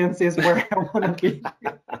 Billions is where I want to be.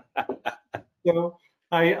 So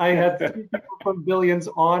I had three people from Billions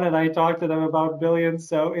on, and I talked to them about Billions.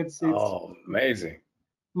 So it's Oh, amazing.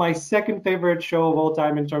 my second favorite show of all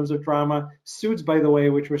time in terms of drama. Suits, by the way,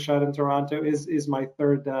 which was shot in Toronto, is my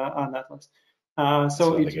third on that list. That's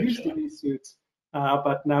So another it good used to show. be Suits,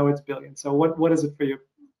 but now it's Billions. So what is it for you?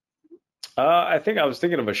 I think I was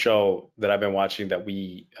thinking of a show that I've been watching that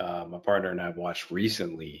my partner and I have watched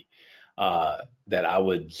recently, that I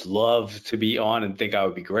would love to be on and think I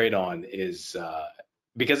would be great on is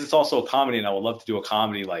because it's also a comedy and I would love to do a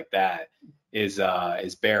comedy like that is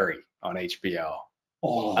Barry on HBO. I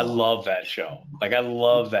Oh, love that show. Like I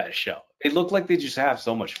love that show. It looked like they just have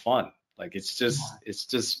so much fun. Like it's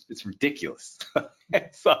ridiculous.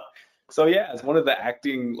 So so yeah, as one of the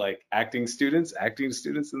acting students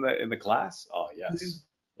in the class. Oh yes.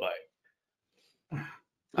 Like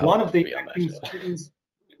I would one of love to the be on that acting show. students,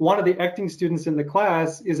 one of the acting students in the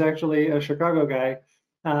class is actually a Chicago guy.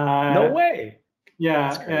 No Uh, way.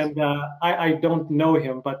 That's yeah, crazy. and I don't know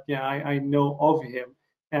him, but yeah, I know of him,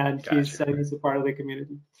 and Gotcha. he's a part of the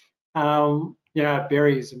community. Yeah,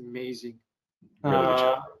 Barry is amazing. Really good show.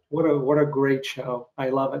 Uh, what a great show. I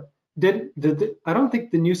love it. I don't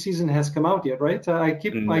think the new season has come out yet, right? I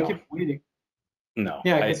No, keep waiting. no.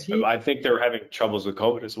 Yeah, I because he I think they're having troubles with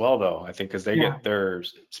COVID as well, though. I think because yeah they're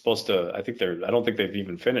supposed to. I don't think they've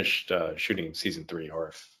even finished shooting season three, or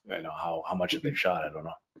if how much have they shot. I don't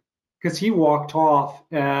know. because he walked off,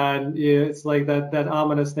 and it's like that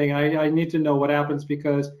ominous thing. I need to know what happens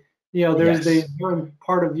because there's the Yes. inherent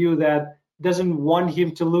part of you that doesn't want him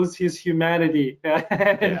to lose his humanity, and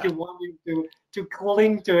Yeah. you want him to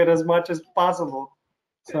cling to it as much as possible.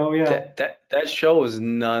 So yeah, That show is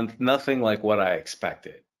nothing like what I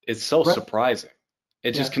expected. It's so right, surprising.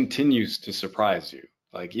 It just yeah. continues to surprise you.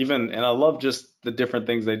 Like even, and I love just the different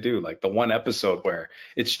things they do. Like the one episode where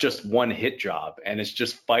it's just one hit job and it's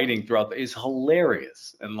just fighting throughout is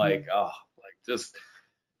hilarious. And like, oh, like just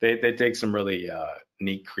they take some really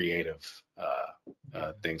neat creative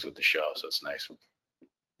things with the show. So it's nice.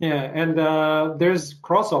 Yeah, and there's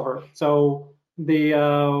crossover. So the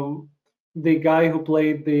the guy who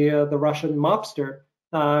played the Russian mobster,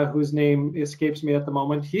 whose name escapes me at the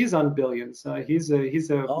moment, he's on Billions. He's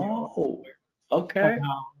a Oh, okay.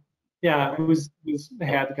 yeah, whose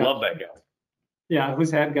head got Love that guy. yeah,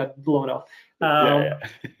 whose head got blown off. Yeah,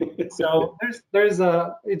 yeah. So there's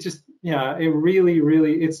a it just yeah, it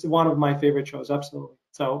really it's one of my favorite shows, absolutely.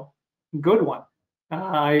 So good one.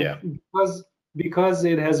 I Yeah, because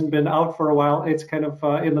it hasn't been out for a while, it's kind of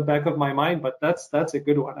in the back of my mind, but that's a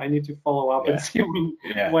good one. I need to follow up and yeah, see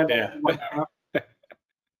yeah, when, yeah. when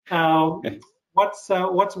um,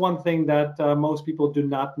 what's one thing that most people do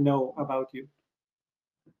not know about you?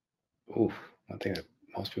 Oof, one thing that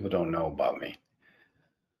most people don't know about me.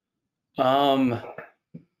 Um,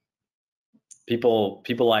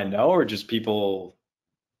 people I know, or just people,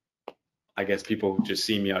 I guess people who just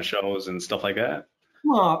see me on shows and stuff like that.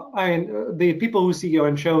 Well, I mean, the people who see you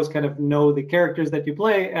on shows kind of know the characters that you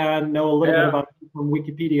play and know a little bit Yeah. about you from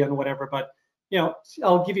Wikipedia and whatever. But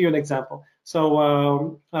I'll give you an example.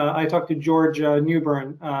 So I talked to George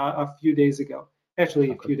Newbern a few days ago. Actually,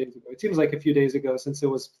 a Okay. few days ago. It seems like a few days ago since it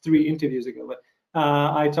was 3 interviews ago. But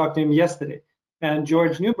I talked to him yesterday. And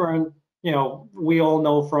George Newbern, we all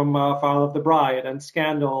know from File of the Bride and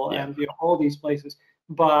Scandal Yeah. and all these places.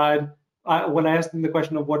 But when I asked him the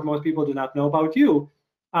question of what most people do not know about you,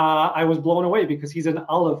 I was blown away because he's an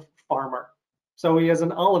olive farmer. So he has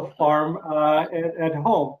an olive farm at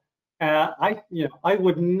home. I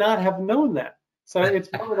would not have known that. So it's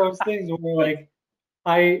one of those things where like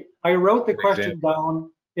I wrote the Good question example.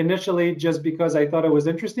 down initially just because I thought it was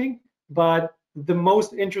interesting, but the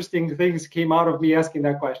most interesting things came out of me asking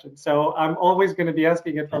that question. So I'm always going to be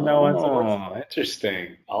asking it from now on. So Oh,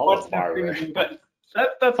 interesting. what's Olive that thing farmer. about?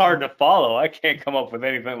 That's hard to follow. I can't come up with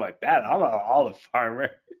anything like that. I'm an olive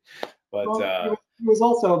farmer. But Well, he was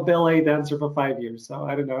also a ballet dancer for 5 years, so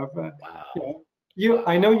I don't know if you wow. know,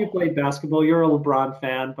 I know you Wow. played basketball. You're a LeBron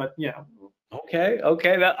fan, but Okay,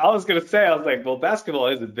 okay. That I was gonna say, I was like, well, basketball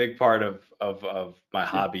is a big part of my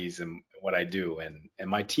hobbies and what I do. And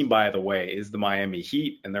my team, by the way, is the Miami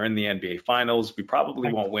Heat, and they're in the NBA Finals. We probably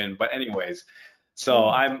I, won't win, but anyways. So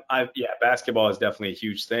yeah, basketball is definitely a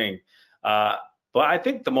huge thing. Uh, but I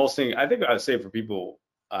think the most thing I think I would say for people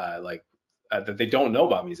that they don't know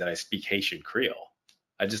about me is that I speak Haitian Creole.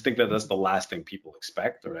 I just think that that's the last thing people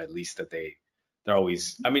expect, or at least that they're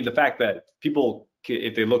always. I mean, the fact that people,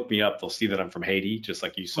 if they look me up, they'll see that I'm from Haiti, just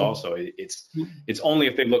like you saw. So it's only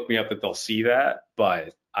if they look me up that they'll see that.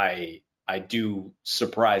 But I do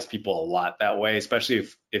surprise people a lot that way, especially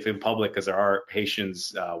if in public, because there are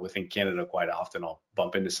Haitians within Canada quite often. I'll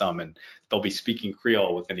bump into some and they'll be speaking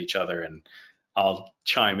Creole within each other, and I'll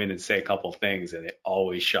chime in and say a couple things, and it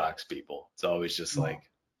always shocks people. It's always just like,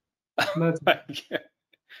 that's like,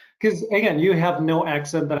 because again, you have no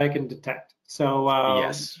accent that I can detect. So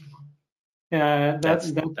yes, that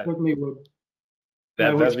that's that that, certainly would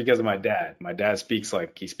that's because of my dad. My dad speaks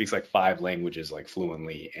like 5 languages like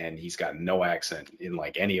fluently, and he's got no accent in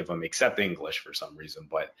like any of them except English for some reason.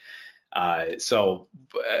 But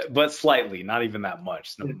slightly, not even that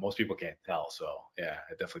much. No, most people can't tell. So yeah,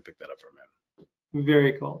 I definitely picked that up from him.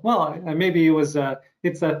 very cool. Well, maybe it's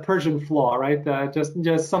that Persian flaw, right?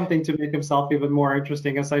 Just something to make himself even more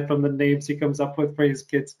interesting, aside from the names he comes up with for his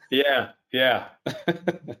kids. Yeah, yeah.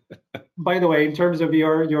 By the way, in terms of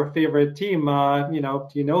your favorite team, do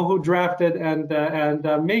you know who drafted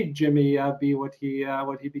and made Jimmy be what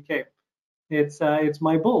he became? It's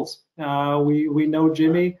my Bulls. We know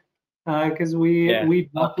Jimmy because Yeah. we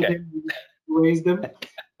drafted Okay. him, we raised him,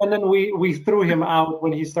 and then we threw him out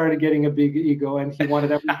when he started getting a big ego and he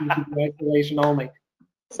wanted everything to be isolation only.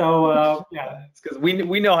 So yeah, It's because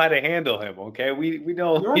we know how to handle him. Okay, we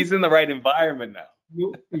know you're right. he's in the right environment now.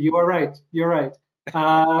 You are right. You're right.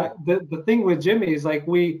 The thing with Jimmy is like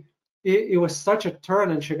it was such a turn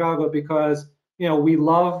in Chicago because we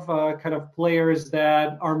love kind of players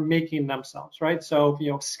that are making themselves, right? So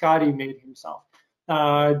Scotty made himself.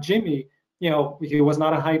 Jimmy, he was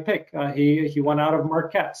not a high pick. He went out of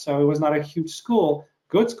Marquette, so it was not a huge school,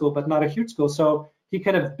 good school, but not a huge school. So he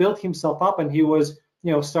kind of built himself up, and he was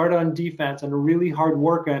started on defense and a really hard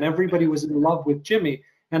worker, and everybody was in love with Jimmy.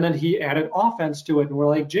 And then he added offense to it, and we're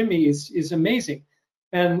like, Jimmy is amazing.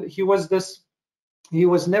 And he was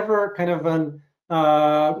never kind of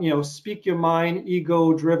an speak your mind,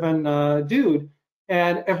 ego driven dude,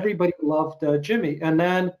 and everybody loved Jimmy. And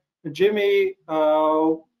then Jimmy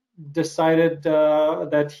decided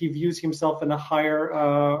that he views himself in a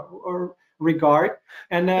higher regard,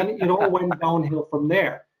 and then it all went downhill from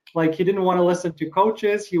there. Like he didn't want to listen to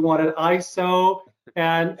coaches, he wanted ISO,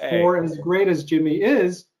 and Hey, for as great as Jimmy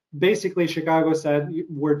is, basically Chicago said,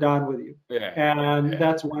 we're done with you. Yeah. And Yeah.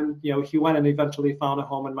 that's when, he went and eventually found a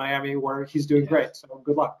home in Miami where he's doing great. So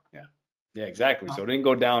good luck. Yeah. Yeah, exactly. So it didn't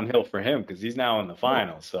go downhill for him because he's now in the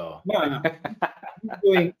finals. So no.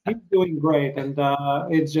 He's doing great. And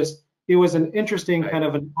it was an interesting kind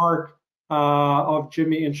of an arc of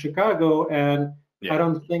Jimmy in Chicago. And I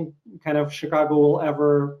don't think kind of Chicago will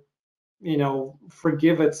ever,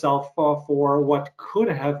 forgive itself for what could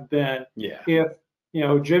have been if,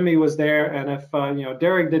 Jimmy was there and if,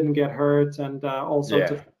 Derek didn't get hurt and all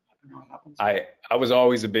sorts of happens. I was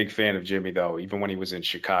always a big fan of Jimmy, though, even when he was in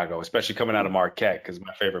Chicago, especially coming out of Marquette, because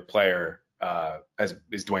my favorite player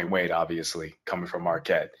is Dwayne Wade, obviously, coming from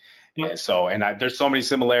Marquette. And so, there's so many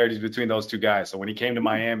similarities between those two guys. So when he came to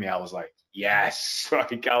Miami, I was like, yes,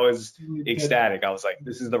 like I was ecstatic. I was like,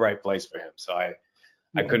 this is the right place for him. So I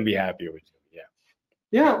couldn't be happier with him.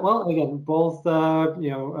 Yeah, well, again, both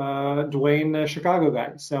Dwayne Chicago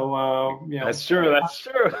guys. So that's true.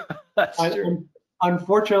 That's true.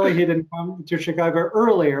 Unfortunately, he didn't come to Chicago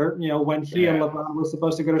earlier. When he and LeBron were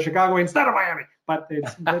supposed to go to Chicago instead of Miami. But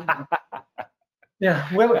it's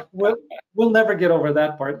we'll never get over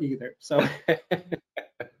that part either. So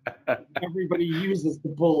everybody uses the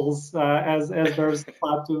Bulls as their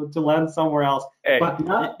spot to land somewhere else. Hey, but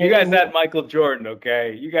you guys had Michael Jordan,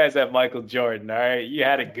 okay? You guys have Michael Jordan, all right? You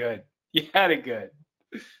had it good.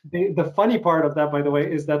 The funny part of that, by the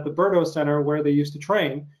way, is that the Berto Center where they used to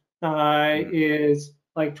train is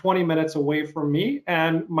like 20 minutes away from me,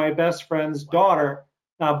 and my best friend's daughter.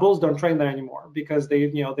 Bulls don't train there anymore because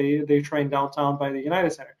they train downtown by the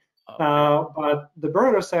United Center. But the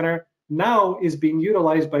Berto Center now is being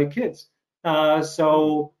utilized by kids.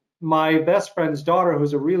 So my best friend's daughter,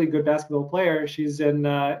 who's a really good basketball player, she's in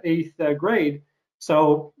 8th grade.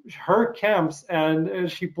 So her camps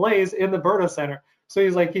and she plays in the Berto Center. So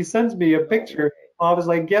he sends me a picture. I was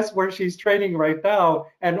like, guess where she's training right now?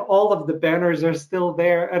 And all of the banners are still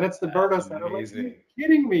there, and it's the Berto Center. I'm like, are you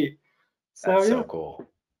kidding me? So, that's so cool.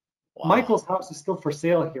 Wow. Michael's house is still for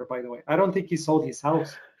sale here, by the way. I don't think he sold his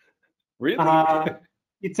house. Really?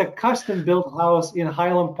 It's a custom-built house in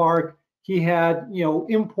Highland Park. He had,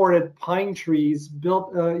 imported pine trees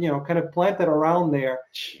built, kind of planted around there.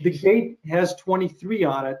 Jeez. The gate has 23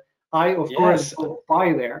 on it. I, of course, go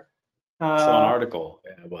by there. Saw an article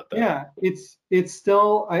about that. Yeah, it's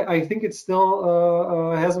still. I think it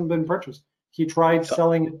still hasn't been purchased. He tried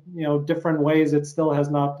selling it, different ways. It still has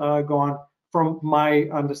not gone. From my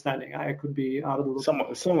understanding, I could be out of the loop.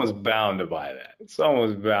 Someone's bound to buy that.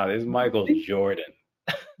 Someone's bound. It's Michael Jordan.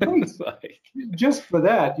 Just for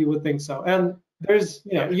that, you would think so. And there's,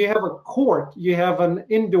 you have a court. You have an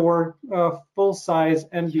indoor, full-size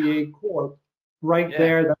NBA court right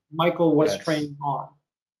there that Michael was trained on.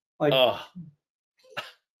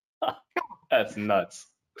 That's nuts.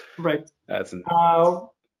 Right. That's nuts.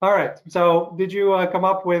 All right. So, did you come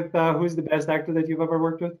up with who's the best actor that you've ever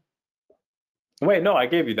worked with? Wait, no, I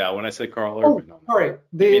gave you that when I said Karl Urban. Oh, sorry.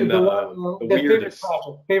 The weirdest.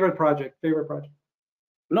 Favorite project.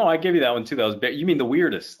 No, I gave you that one too. That was you mean the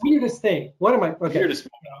weirdest? Weirdest thing. What am I? Okay. Weirdest.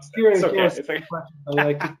 It's okay.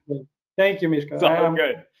 Thank you, Mishka. It's all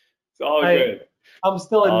good. It's all good. I'm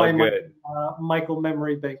still in my Michael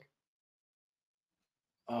memory bank.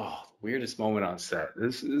 Oh, weirdest moment on set.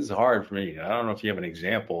 This is hard for me. I don't know if you have an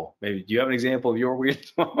example. Maybe do you have an example of your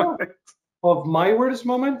weirdest moment? Of my weirdest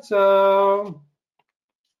moment?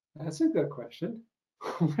 That's a good question.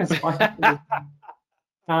 Because I think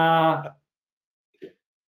I'd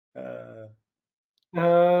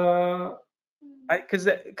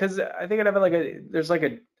have there's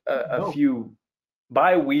a few.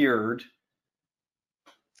 By weird,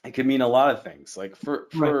 it could mean a lot of things. Like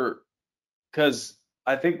because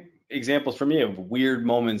I think examples for me of weird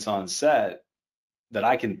moments on set that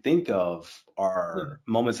I can think of are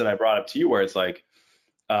moments that I brought up to you where it's like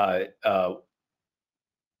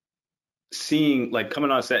seeing, like coming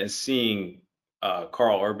on set and seeing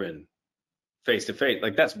Karl Urban face to face,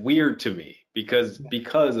 like that's weird to me because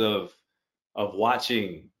of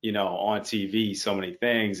watching, on TV so many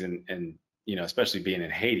things and especially being in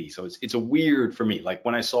Haiti. So it's a weird for me. Like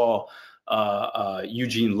when I saw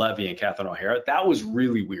Eugene Levy and Catherine O'Hara, that was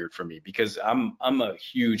really weird for me because I'm a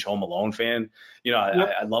huge Home Alone fan.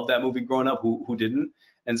 I love that movie growing up. Who didn't?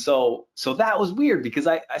 And so that was weird because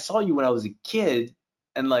I saw you when I was a kid,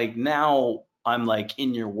 and like now I'm like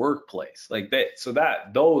in your workplace like that. So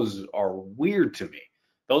those are weird to me.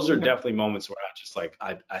 Those are definitely moments where I just like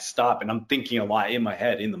I stop and I'm thinking a lot in my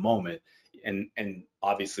head in the moment, and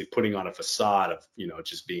obviously putting on a facade of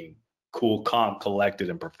just being cool, calm, collected,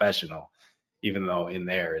 and professional, even though in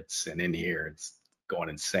here it's going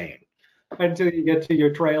insane. until you get to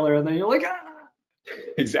your trailer, and then you're like, ah.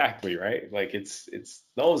 Exactly, right? Like it's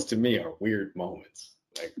those to me are weird moments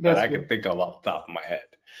like that That's I weird. can think of off the top of my head.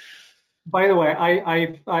 By the way,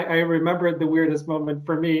 I remembered the weirdest moment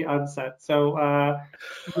for me on set. So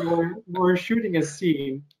we're shooting a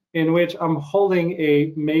scene in which I'm holding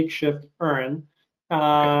a makeshift urn.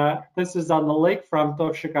 Okay. This is on the lakefront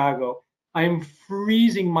of Chicago. I'm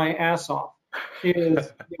freezing my ass off. It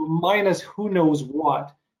is minus who knows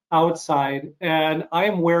what outside, and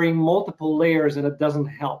I'm wearing multiple layers, and it doesn't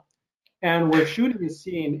help. And we're shooting a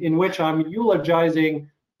scene in which I'm eulogizing,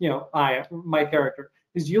 my character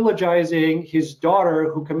is eulogizing his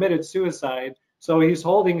daughter who committed suicide. So he's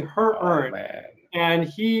holding her Oh urn, man. and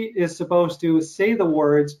he is supposed to say the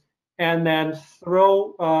words and then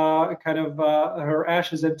throw her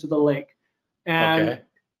ashes into the lake. And Okay.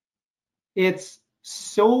 it's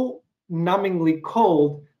so numbingly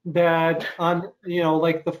cold that on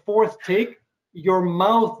like the fourth take, your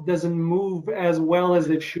mouth doesn't move as well as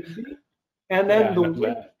it should be, and Yeah, then I the know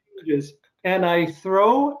wind that. changes, and I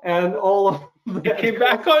throw, and all of It that came goes.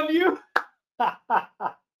 back on you.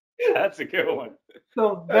 That's a good one.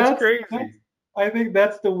 So That's that's crazy. I think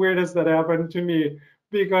that's the weirdest that happened to me,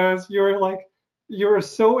 because you're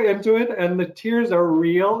so into it, and the tears are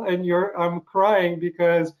real, and I'm crying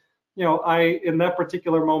because I in that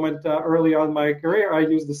particular moment early on in my career, I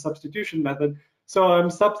used the substitution method. So I'm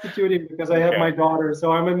substituting because I have my Okay. daughter.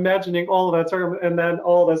 So I'm imagining all of that and then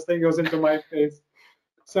all this thing goes into my face.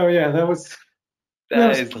 So yeah, that That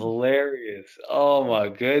was is hilarious. Oh my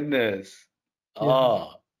goodness. yeah.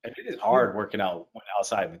 Oh, and it is Yeah. hard working out when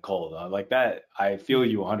outside in the cold. Like that, I feel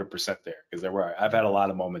you 100% there because I've had a lot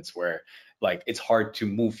of moments where like it's hard to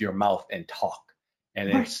move your mouth and talk.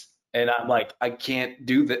 And Right. and I'm like, I can't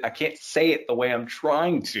do that. I can't say it the way I'm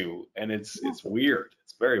trying to. And it's weird.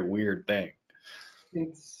 It's a very weird thing.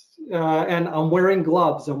 And I'm wearing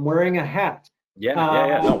gloves. I'm wearing a hat. Yeah, yeah,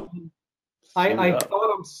 yeah. Uh, No, suit I up.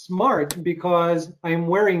 thought I'm smart because I'm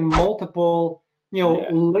wearing multiple, Yeah,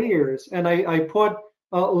 layers, and I put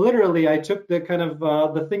literally I took the kind of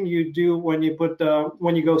the thing you do when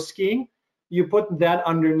you go skiing, you put that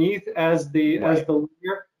underneath as right. the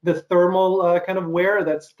layer, the thermal kind of wear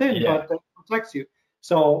that's thin Yeah, but that protects you.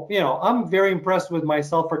 So I'm very impressed with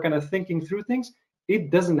myself for kind of thinking through things. It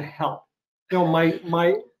doesn't help.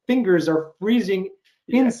 My fingers are freezing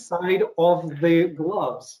yeah, inside of the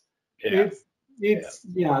gloves. yeah, It's yeah. it's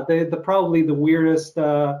yeah, the probably the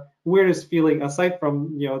weirdest feeling aside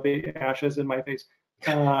from the ashes in my face.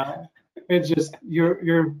 Uh, it's just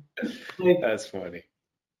you're like That's funny.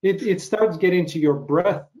 it starts getting to your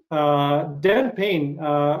breath. Dan Payne,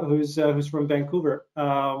 who's from Vancouver.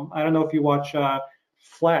 I don't know if you watch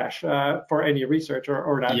Flash for any research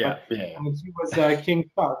or not, Yeah, but yeah. he was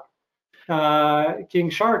King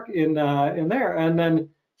Shark in there, and then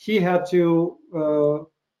he had to.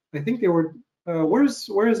 I think they were. Where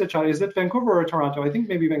is it shot? Is it Vancouver or Toronto? I think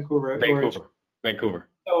maybe Vancouver. Vancouver, Vancouver.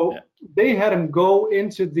 Yeah. So they had him go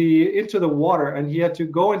into the water, and he had to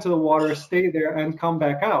go into the water, stay there, and come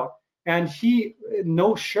back out. And he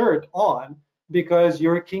no shirt on because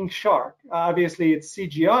you're a king shark. Obviously, it's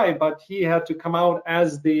CGI, but he had to come out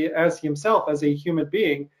as himself as a human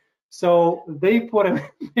being. So they put him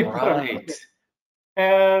they put him in Right. there.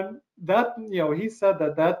 And that he said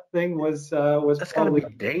that thing was That's gotta probably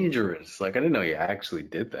be dangerous. Like I didn't know you actually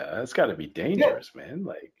did that. That's gotta be yeah. dangerous, man.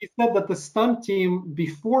 Like, He said that the stunt team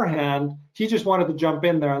beforehand, he just wanted to jump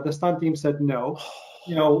in there. The stunt team said no.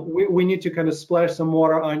 We need to kind of splash some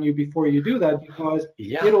water on you before you do that because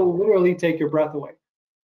yeah, it'll literally take your breath away.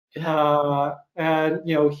 yeah. And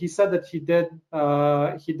he said that he did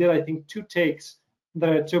I think 2 takes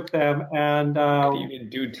that it took them, and How do you even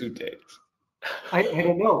do 2 takes? I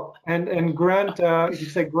don't know. And Grant, he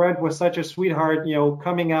said Grant was such a sweetheart,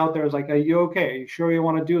 coming out there was like, "Are you okay? Are you sure you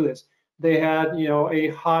want to do this?" They had, a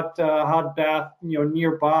hot bath,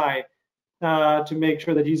 nearby to make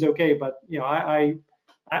sure that he's okay. But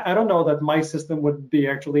I don't know that my system would be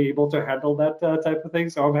actually able to handle that type of thing.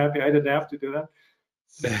 So I'm happy I didn't have to do that.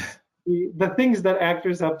 The things that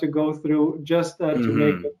actors have to go through just to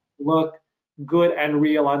make Hmm. it look good and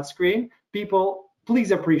real on screen, people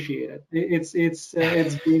please appreciate it. It's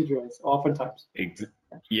dangerous oftentimes. Ex-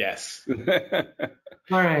 yes.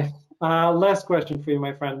 All right, last question for you,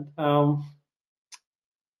 my friend.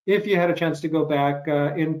 If you had a chance to go back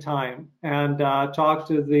in time and talk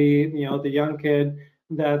to the young kid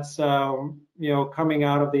that's coming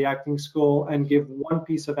out of the acting school and give one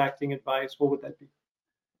piece of acting advice, what would that be?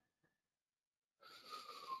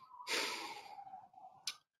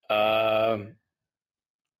 Um,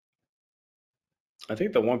 I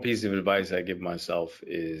think the one piece of advice I give myself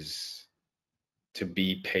is to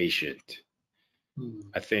be patient. Hmm.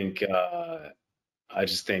 I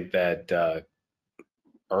just think that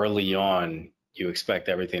early on you expect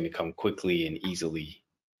everything to come quickly and easily.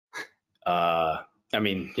 I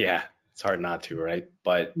mean, yeah, it's hard not to, right?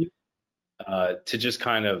 But to just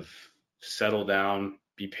kind of settle down,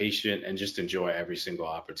 be patient, and just enjoy every single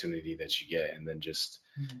opportunity that you get, and then just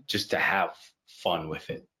to have fun with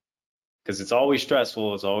it, because it's always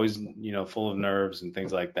stressful, it's always full of nerves and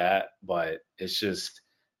things like that. But it's just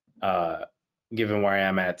given where I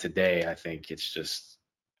am at today, I think it's just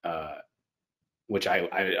which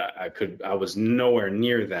I was nowhere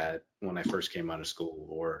near that when I first came out of school,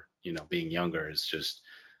 or being younger. It's just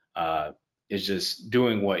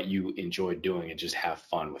doing what you enjoy doing and just have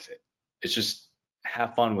fun with it. It's just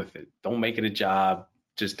have fun with it. Don't make it a job.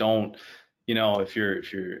 Just don't, if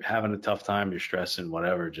you're having a tough time, you're stressing,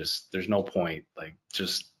 whatever, just there's no point. Like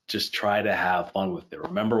just try to have fun with it.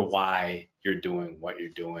 Remember why you're doing what you're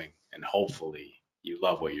doing, and hopefully you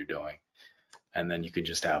love what you're doing. And then you can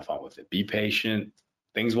just have fun with it. Be patient.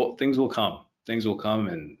 Things will come. Things will come,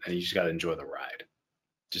 and you just got to enjoy the ride.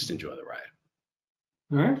 Just enjoy the ride.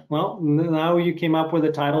 All right. Well, now you came up with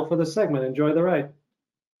a title for the segment. Enjoy the ride.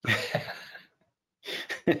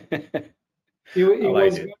 It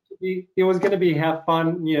was going to be have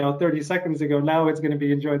fun, 30 seconds ago. Now it's going to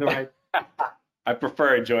be enjoy the ride. I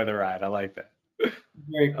prefer enjoy the ride. I like that.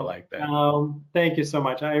 Very cool. I like that. Thank you so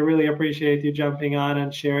much. I really appreciate you jumping on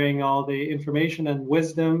and sharing all the information and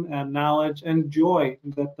wisdom and knowledge and joy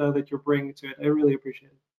that you're bringing to it. I really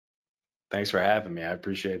appreciate it. Thanks for having me. I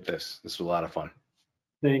appreciate this. This was a lot of fun.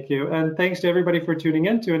 Thank you. And thanks to everybody for tuning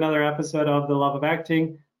in to another episode of The Love of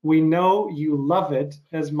Acting. We know you love it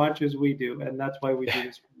as much as we do, and that's why we do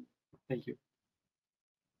this. Thank you.